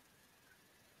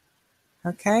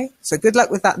 Okay, so good luck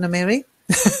with that, Namiri.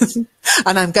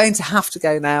 And I'm going to have to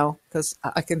go now because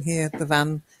I can hear the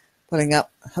van pulling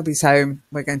up. Hubby's home.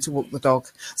 We're going to walk the dog.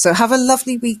 So have a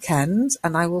lovely weekend,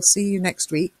 and I will see you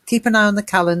next week. Keep an eye on the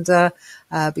calendar,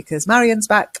 because Marian's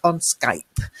back on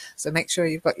Skype. So make sure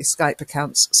you've got your Skype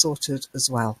accounts sorted as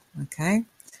well. Okay.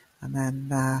 And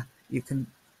then you can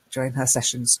join her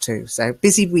sessions too. So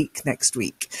busy week next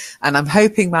week. And I'm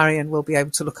hoping Marian will be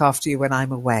able to look after you when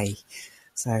I'm away.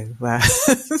 So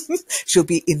she'll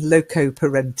be in loco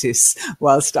parentis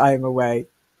whilst I'm away.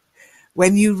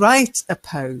 When you write a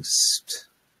post,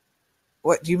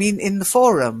 what do you mean in the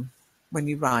forum when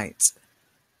you write?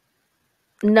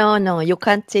 No, you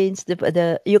can't change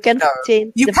the you can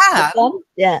change you the can. font.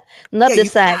 Yeah, not the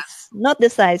size. Not the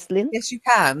size, Lynn. Yes, you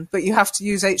can, but you have to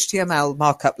use HTML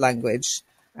markup language.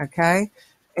 Okay.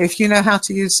 If you know how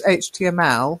to use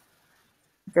HTML,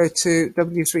 go to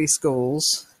W3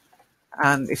 Schools.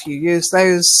 And if you use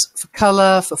those for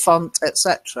color, for font,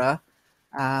 etc.,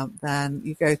 then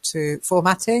you go to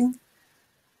formatting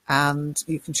and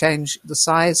you can change the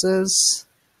sizes,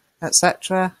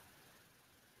 etc.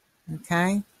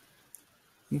 Okay.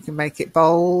 You can make it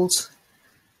bold.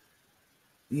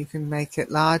 You can make it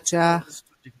larger,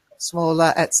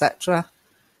 smaller, etc.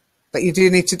 But you do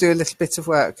need to do a little bit of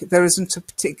work. There isn't a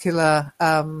particular...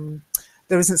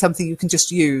 there isn't something you can just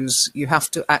use. You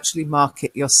have to actually mark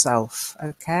it yourself,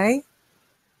 okay?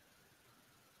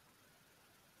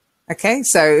 Okay,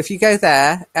 so if you go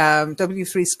there,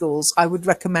 W3 Schools, I would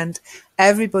recommend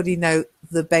everybody know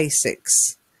the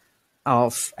basics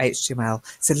of HTML.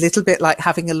 It's a little bit like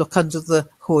having a look under the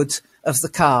hood of the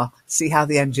car, see how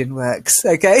the engine works,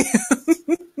 okay?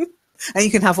 And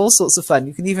you can have all sorts of fun.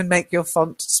 You can even make your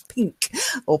font pink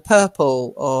or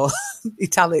purple or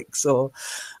italics,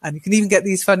 and you can even get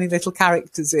these funny little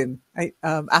characters in,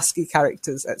 ASCII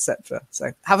characters, etc.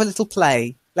 So have a little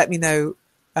play. Let me know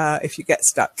if you get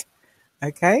stuck.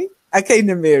 Okay? Okay,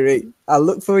 Namiri. I'll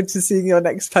look forward to seeing your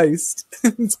next post.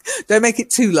 Don't make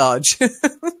it too large.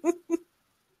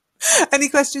 Any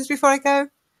questions before I go?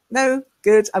 No?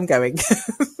 Good. I'm going.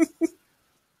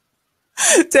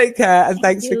 Take care and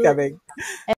thanks for coming.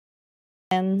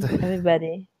 And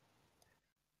everybody.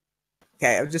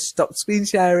 Okay, I've just stopped screen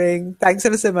sharing. Thanks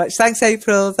ever so much. Thanks,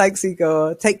 April. Thanks,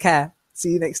 Igor. Take care.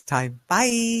 See you next time.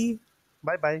 Bye.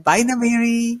 Bye-bye. Bye,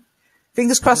 Namiri.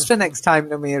 Fingers crossed for next time,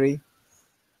 Namiri.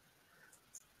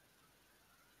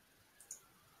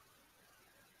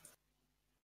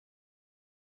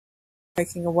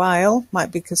 Taking a while,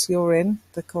 might be because you're in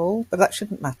the call, but that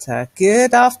shouldn't matter.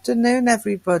 Good afternoon,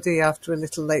 everybody. After a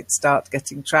little late start,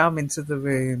 getting Traum into the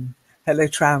room. Hello,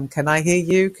 Traum. Can I hear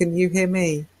you? Can you hear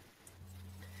me?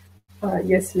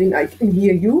 Yes, Lynn, I can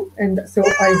hear you, and so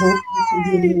I hope you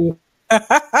can hear me.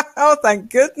 Oh, thank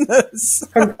goodness.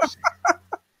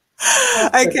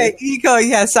 Okay, Igor,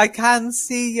 yes, I can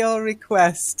see your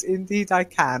request. Indeed, I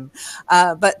can.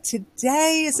 But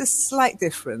today is a slight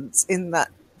difference in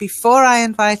that before I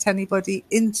invite anybody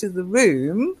into the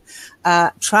room,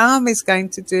 Traum is going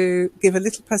to give a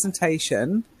little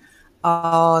presentation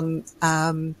on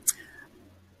an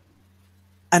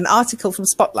article from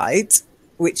Spotlight,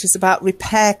 which is about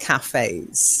repair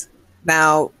cafes.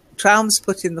 Now, Traum's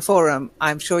put in the forum,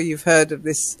 I'm sure you've heard of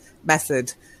this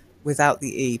method, without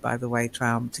the E, by the way,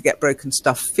 Traum, to get broken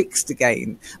stuff fixed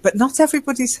again. But not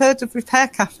everybody's heard of repair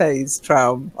cafes,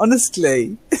 Traum,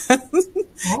 honestly.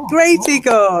 Great,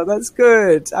 Igor. That's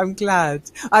good. I'm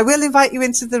glad. I will invite you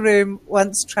into the room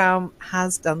once Traum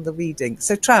has done the reading.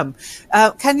 So, Traum,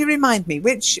 can you remind me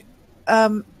which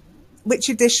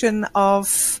edition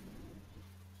of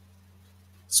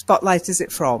Spotlight is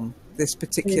it from? This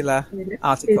particular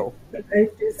article.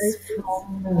 It is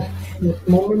from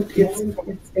moment.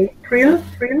 It's April.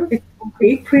 It's from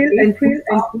April and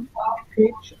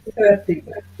page 30.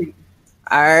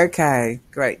 Okay,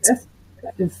 great. Yes.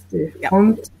 That is the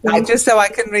font. Just so I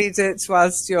can read it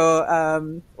whilst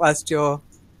you're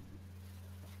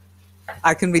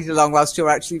I can read along whilst you're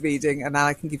actually reading, and then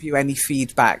I can give you any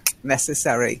feedback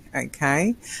necessary.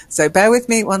 Okay, so bear with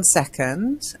me 1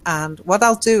 second, and what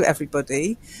I'll do,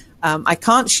 everybody, I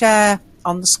can't share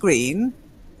on the screen,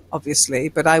 obviously,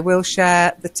 but I will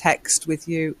share the text with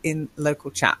you in local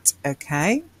chat.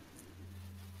 Okay,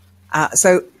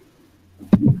 so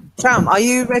Traum, are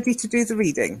you ready to do the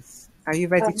reading? Are you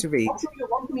ready to read? Do you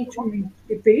want me to read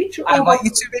the page? I want you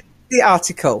to read the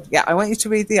article. Yeah, I want you to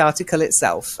read the article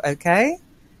itself, okay?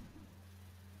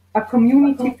 A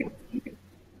community fix.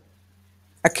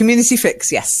 A community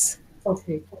fix, yes.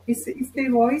 Okay. Is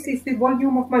the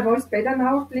volume of my voice better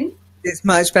now, Lynn? It's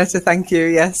much better, thank you,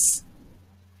 yes.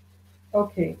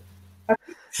 Okay.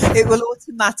 It will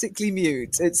automatically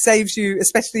mute. It saves you,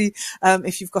 especially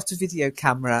if you've got a video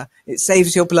camera, it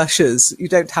saves your blushes. You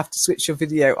don't have to switch your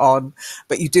video on,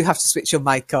 but you do have to switch your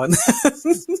mic on.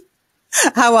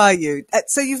 How are you?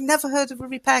 So you've never heard of a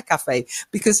repair cafe?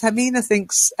 Because Hermine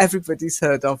thinks everybody's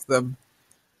heard of them.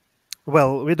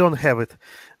 Well, we don't have it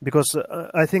because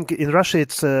I think in Russia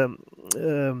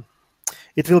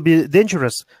it will be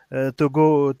dangerous to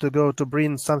go to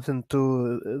bring something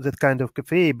to that kind of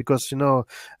cafe, because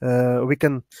we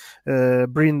can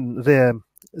bring there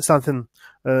something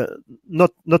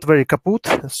not very kaput,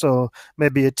 so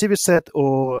maybe a TV set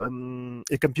or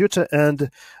a computer, and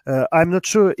I'm not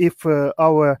sure if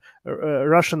our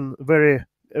Russian very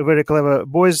clever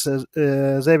boys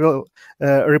they will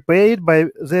repair it,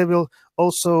 but they will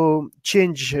also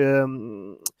change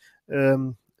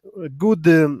good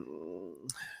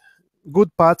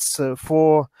good parts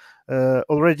for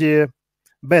already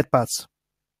bad parts.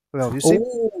 Well, you see.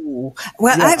 Oh,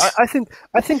 well, Yeah,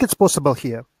 I think it's possible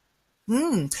here.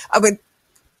 I mean,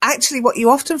 actually, what you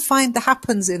often find that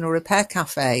happens in a repair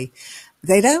cafe,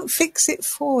 they don't fix it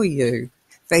for you.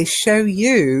 They show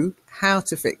you how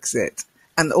to fix it.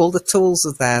 And all the tools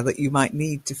are there that you might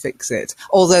need to fix it.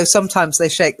 Although sometimes they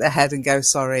shake their head and go,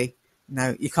 sorry,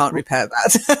 no, you can't repair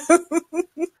that.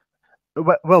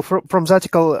 Well, from the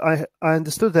article, I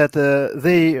understood that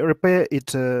they repair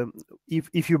it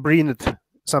if you bring it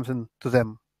something to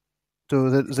them, to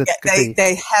the cafe.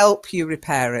 They help you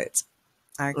repair it.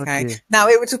 Okay. Now,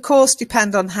 it would, of course,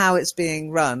 depend on how it's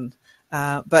being run,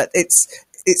 but it's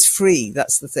free.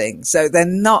 That's the thing. So they're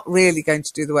not really going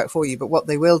to do the work for you. But what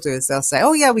they will do is they'll say,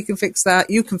 "Oh yeah, we can fix that.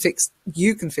 You can fix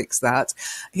that.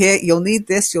 Here, you'll need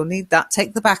this. You'll need that.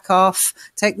 Take the back off.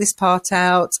 Take this part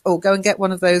out. Or go and get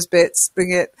one of those bits. Bring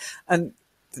it." And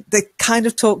they kind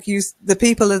of talk you. The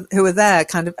people who are there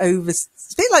kind of over.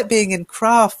 It's a bit like being in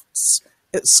crafts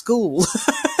at school.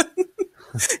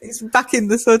 It's back in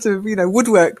the sort of,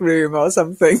 woodwork room or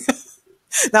something.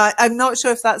 Now, I'm not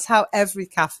sure if that's how every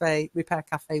repair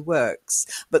cafe works,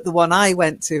 but the one I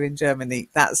went to in Germany,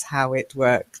 that's how it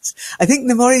worked. I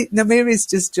think Namiri's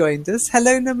just joined us.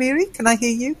 Hello, Namiri. Can I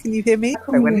hear you? Can you hear me?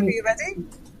 Whenever you're ready.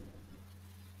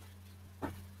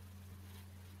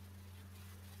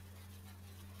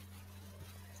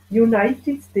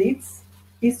 United States,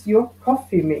 is your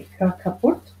coffee maker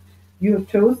kaput? Your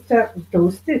toaster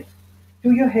toasted?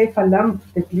 Do you have a lamp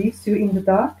that leaves you in the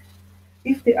dark?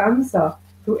 If the answer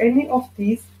to any of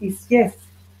these is yes,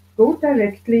 go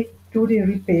directly to the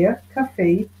repair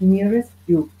cafe nearest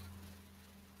you.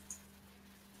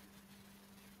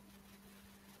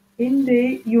 In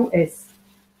the US,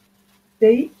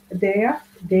 they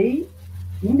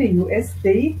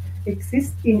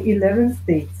exist in 11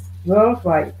 states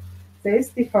worldwide. Says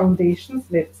the foundation's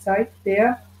website,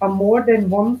 there are more than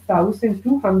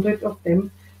 1,200 of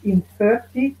them in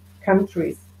 30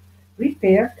 countries.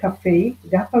 Repair cafe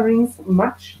gatherings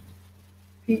much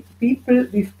people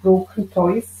with broken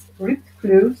toys, ripped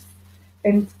clothes,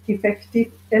 and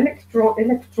defective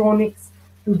electronics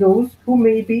to those who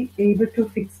may be able to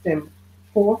fix them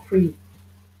for free.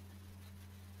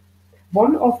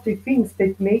 One of the things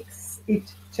that makes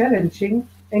it challenging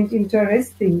and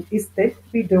interesting is that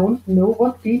we don't know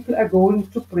what people are going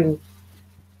to bring.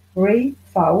 Ray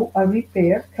Pfau, a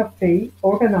repair cafe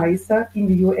organizer in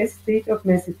the US state of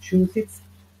Massachusetts,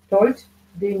 told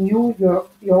the New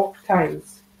York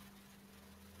Times.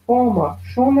 Former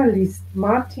journalist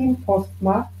Martin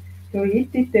Postma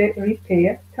created the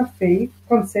repair cafe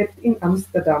concept in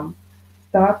Amsterdam,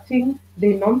 starting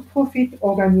the non-profit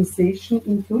organization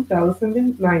in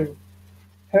 2009.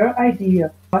 Her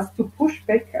idea was to push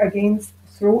back against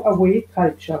throwaway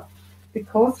culture.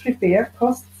 Because repair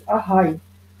costs are high,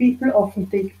 people often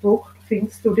take broken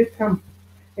things to the dump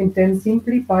and then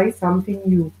simply buy something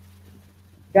new.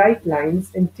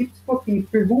 Guidelines and tips for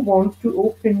people who want to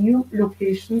open new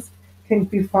locations can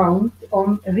be found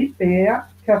on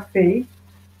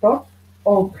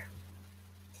repaircafe.org.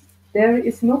 There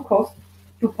is no cost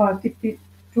to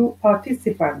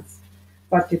participants,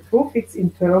 but the profits in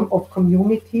terms of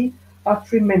community are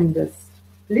tremendous.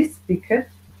 Liz Pickett,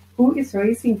 who is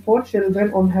raising 4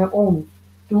 children on her own,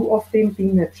 2 of them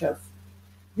teenagers,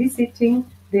 visiting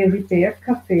the repair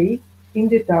cafe in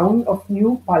the town of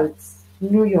New Paltz,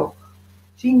 New York.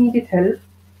 She needed help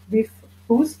with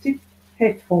boosted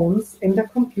headphones and a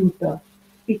computer.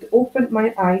 It opened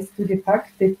my eyes to the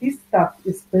fact that this stuff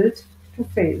is built to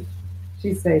fail,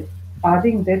 she said,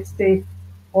 adding that the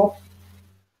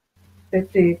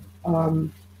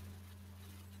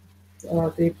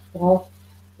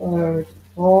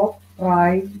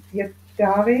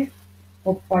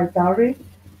proprietary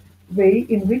way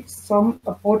in which some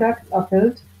products are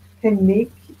built can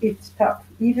make it tough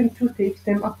even to take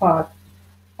them apart.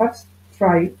 But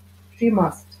try she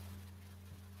must.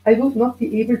 I would not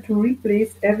be able to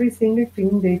replace every single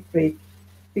thing they break,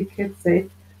 Pickett said,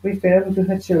 referring to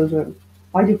her children.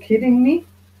 Are you kidding me?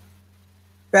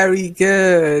 Very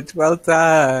good. Well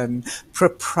done.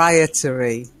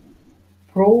 Proprietary.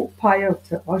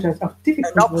 Proprietor. Oh, that's a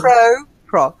difficult Not word.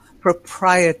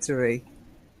 proprietary.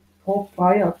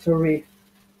 Proprietary.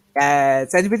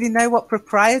 Does anybody know what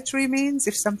proprietary means?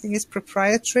 If something is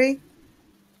proprietary?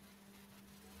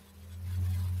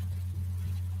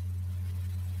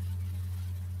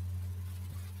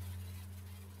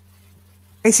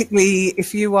 Basically,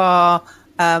 if you are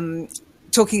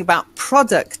talking about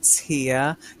products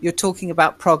here, you're talking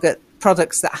about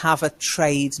products that have a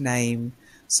trade name.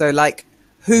 So like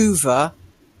Hoover,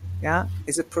 yeah,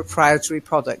 is a proprietary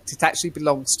product. It actually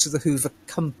belongs to the Hoover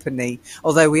Company,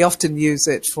 although we often use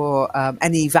it for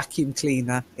any vacuum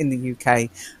cleaner in the UK.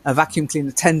 A vacuum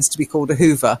cleaner tends to be called a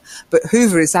Hoover, but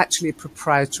Hoover is actually a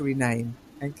proprietary name,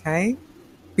 okay?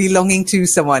 Belonging to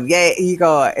someone. Yeah,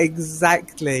 Igor,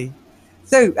 exactly.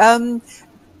 So,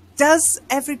 does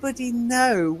everybody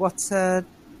know what a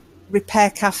repair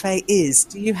cafe is?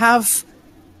 Do you have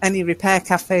any repair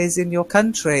cafes in your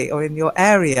country or in your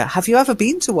area? Have you ever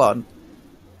been to one?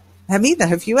 Hermina,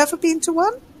 have you ever been to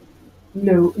one?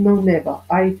 No, no, never.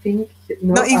 I think,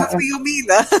 Not no, even for your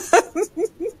Mila.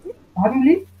 pardon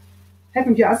me?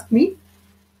 Haven't you asked me?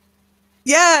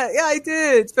 Yeah, I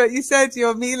did. But you said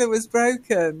your Mila was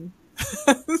broken.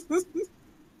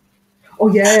 Oh,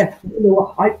 yeah.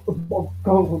 No, oh,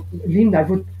 God, Linda,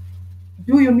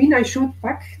 do you mean I should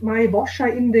pack my washer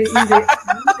in the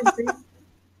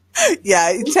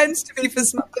Yeah, it tends to be for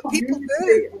some, but people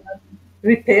do.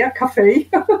 repair cafe?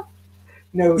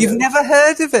 No, You've no. never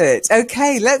heard of it.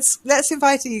 Okay, let's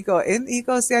invite Igor in.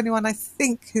 Igor's the only one I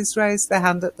think who's raised their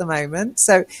hand at the moment.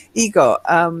 So Igor,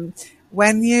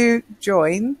 when you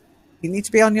join, you need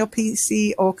to be on your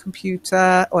PC or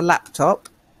computer or laptop,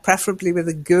 preferably with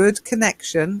a good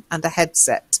connection and a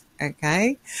headset.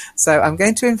 Okay, so I'm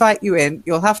going to invite you in.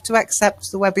 You'll have to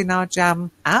accept the Webinar Jam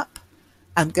app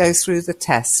and go through the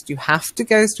test. You have to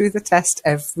go through the test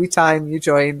every time you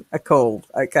join a call.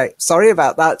 Okay, sorry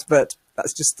about that, but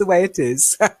that's just the way it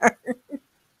is.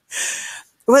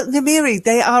 Well, Namiri,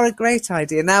 they are a great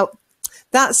idea. Now,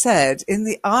 that said, in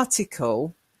the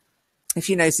article, if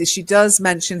you notice, she does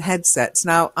mention headsets.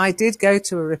 Now, I did go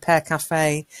to a repair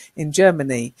cafe in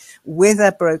Germany with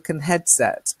a broken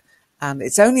headset. And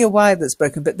it's only a wire that's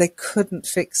broken, but they couldn't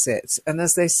fix it. And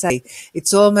as they say,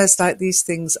 it's almost like these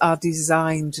things are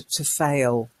designed to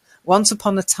fail. Once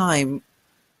upon a time,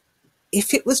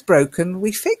 if it was broken,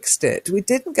 we fixed it. We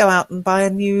didn't go out and buy a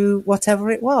new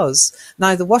whatever it was,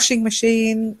 neither washing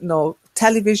machine nor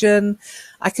television.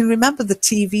 I can remember the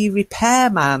TV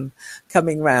repairman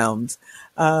coming round.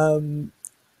 And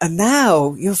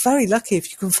now you're very lucky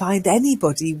if you can find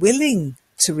anybody willing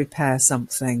to repair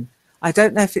something. I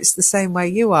don't know if it's the same way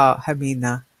you are,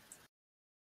 Hermina.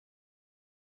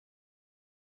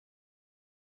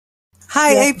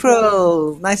 Hi, Yeah.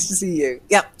 April. Nice to see you.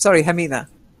 Yeah, sorry, Hermina.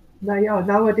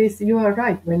 Nowadays you are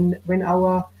right. When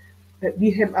our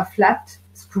we have a flat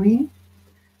screen,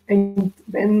 and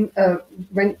when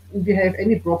we have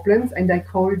any problems, and I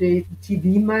call the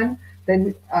TV man,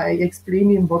 then I explain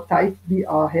him what type we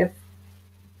have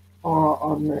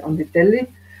on the telly,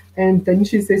 and then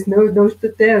she says no,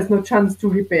 there's no chance to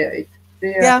repair it.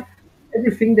 Yeah.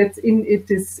 Everything that's in it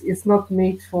is not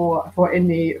made for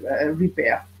any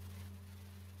repair.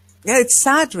 Yeah, it's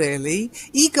sad, really.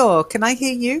 Igor, can I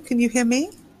hear you? Can you hear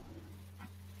me?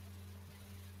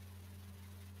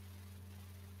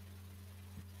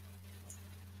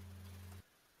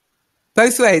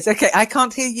 Both ways. Okay, I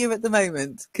can't hear you at the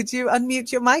moment. Could you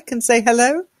unmute your mic and say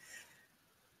hello?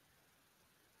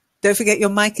 Don't forget your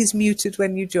mic is muted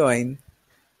when you join.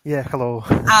 Yeah, hello.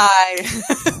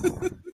 Hi.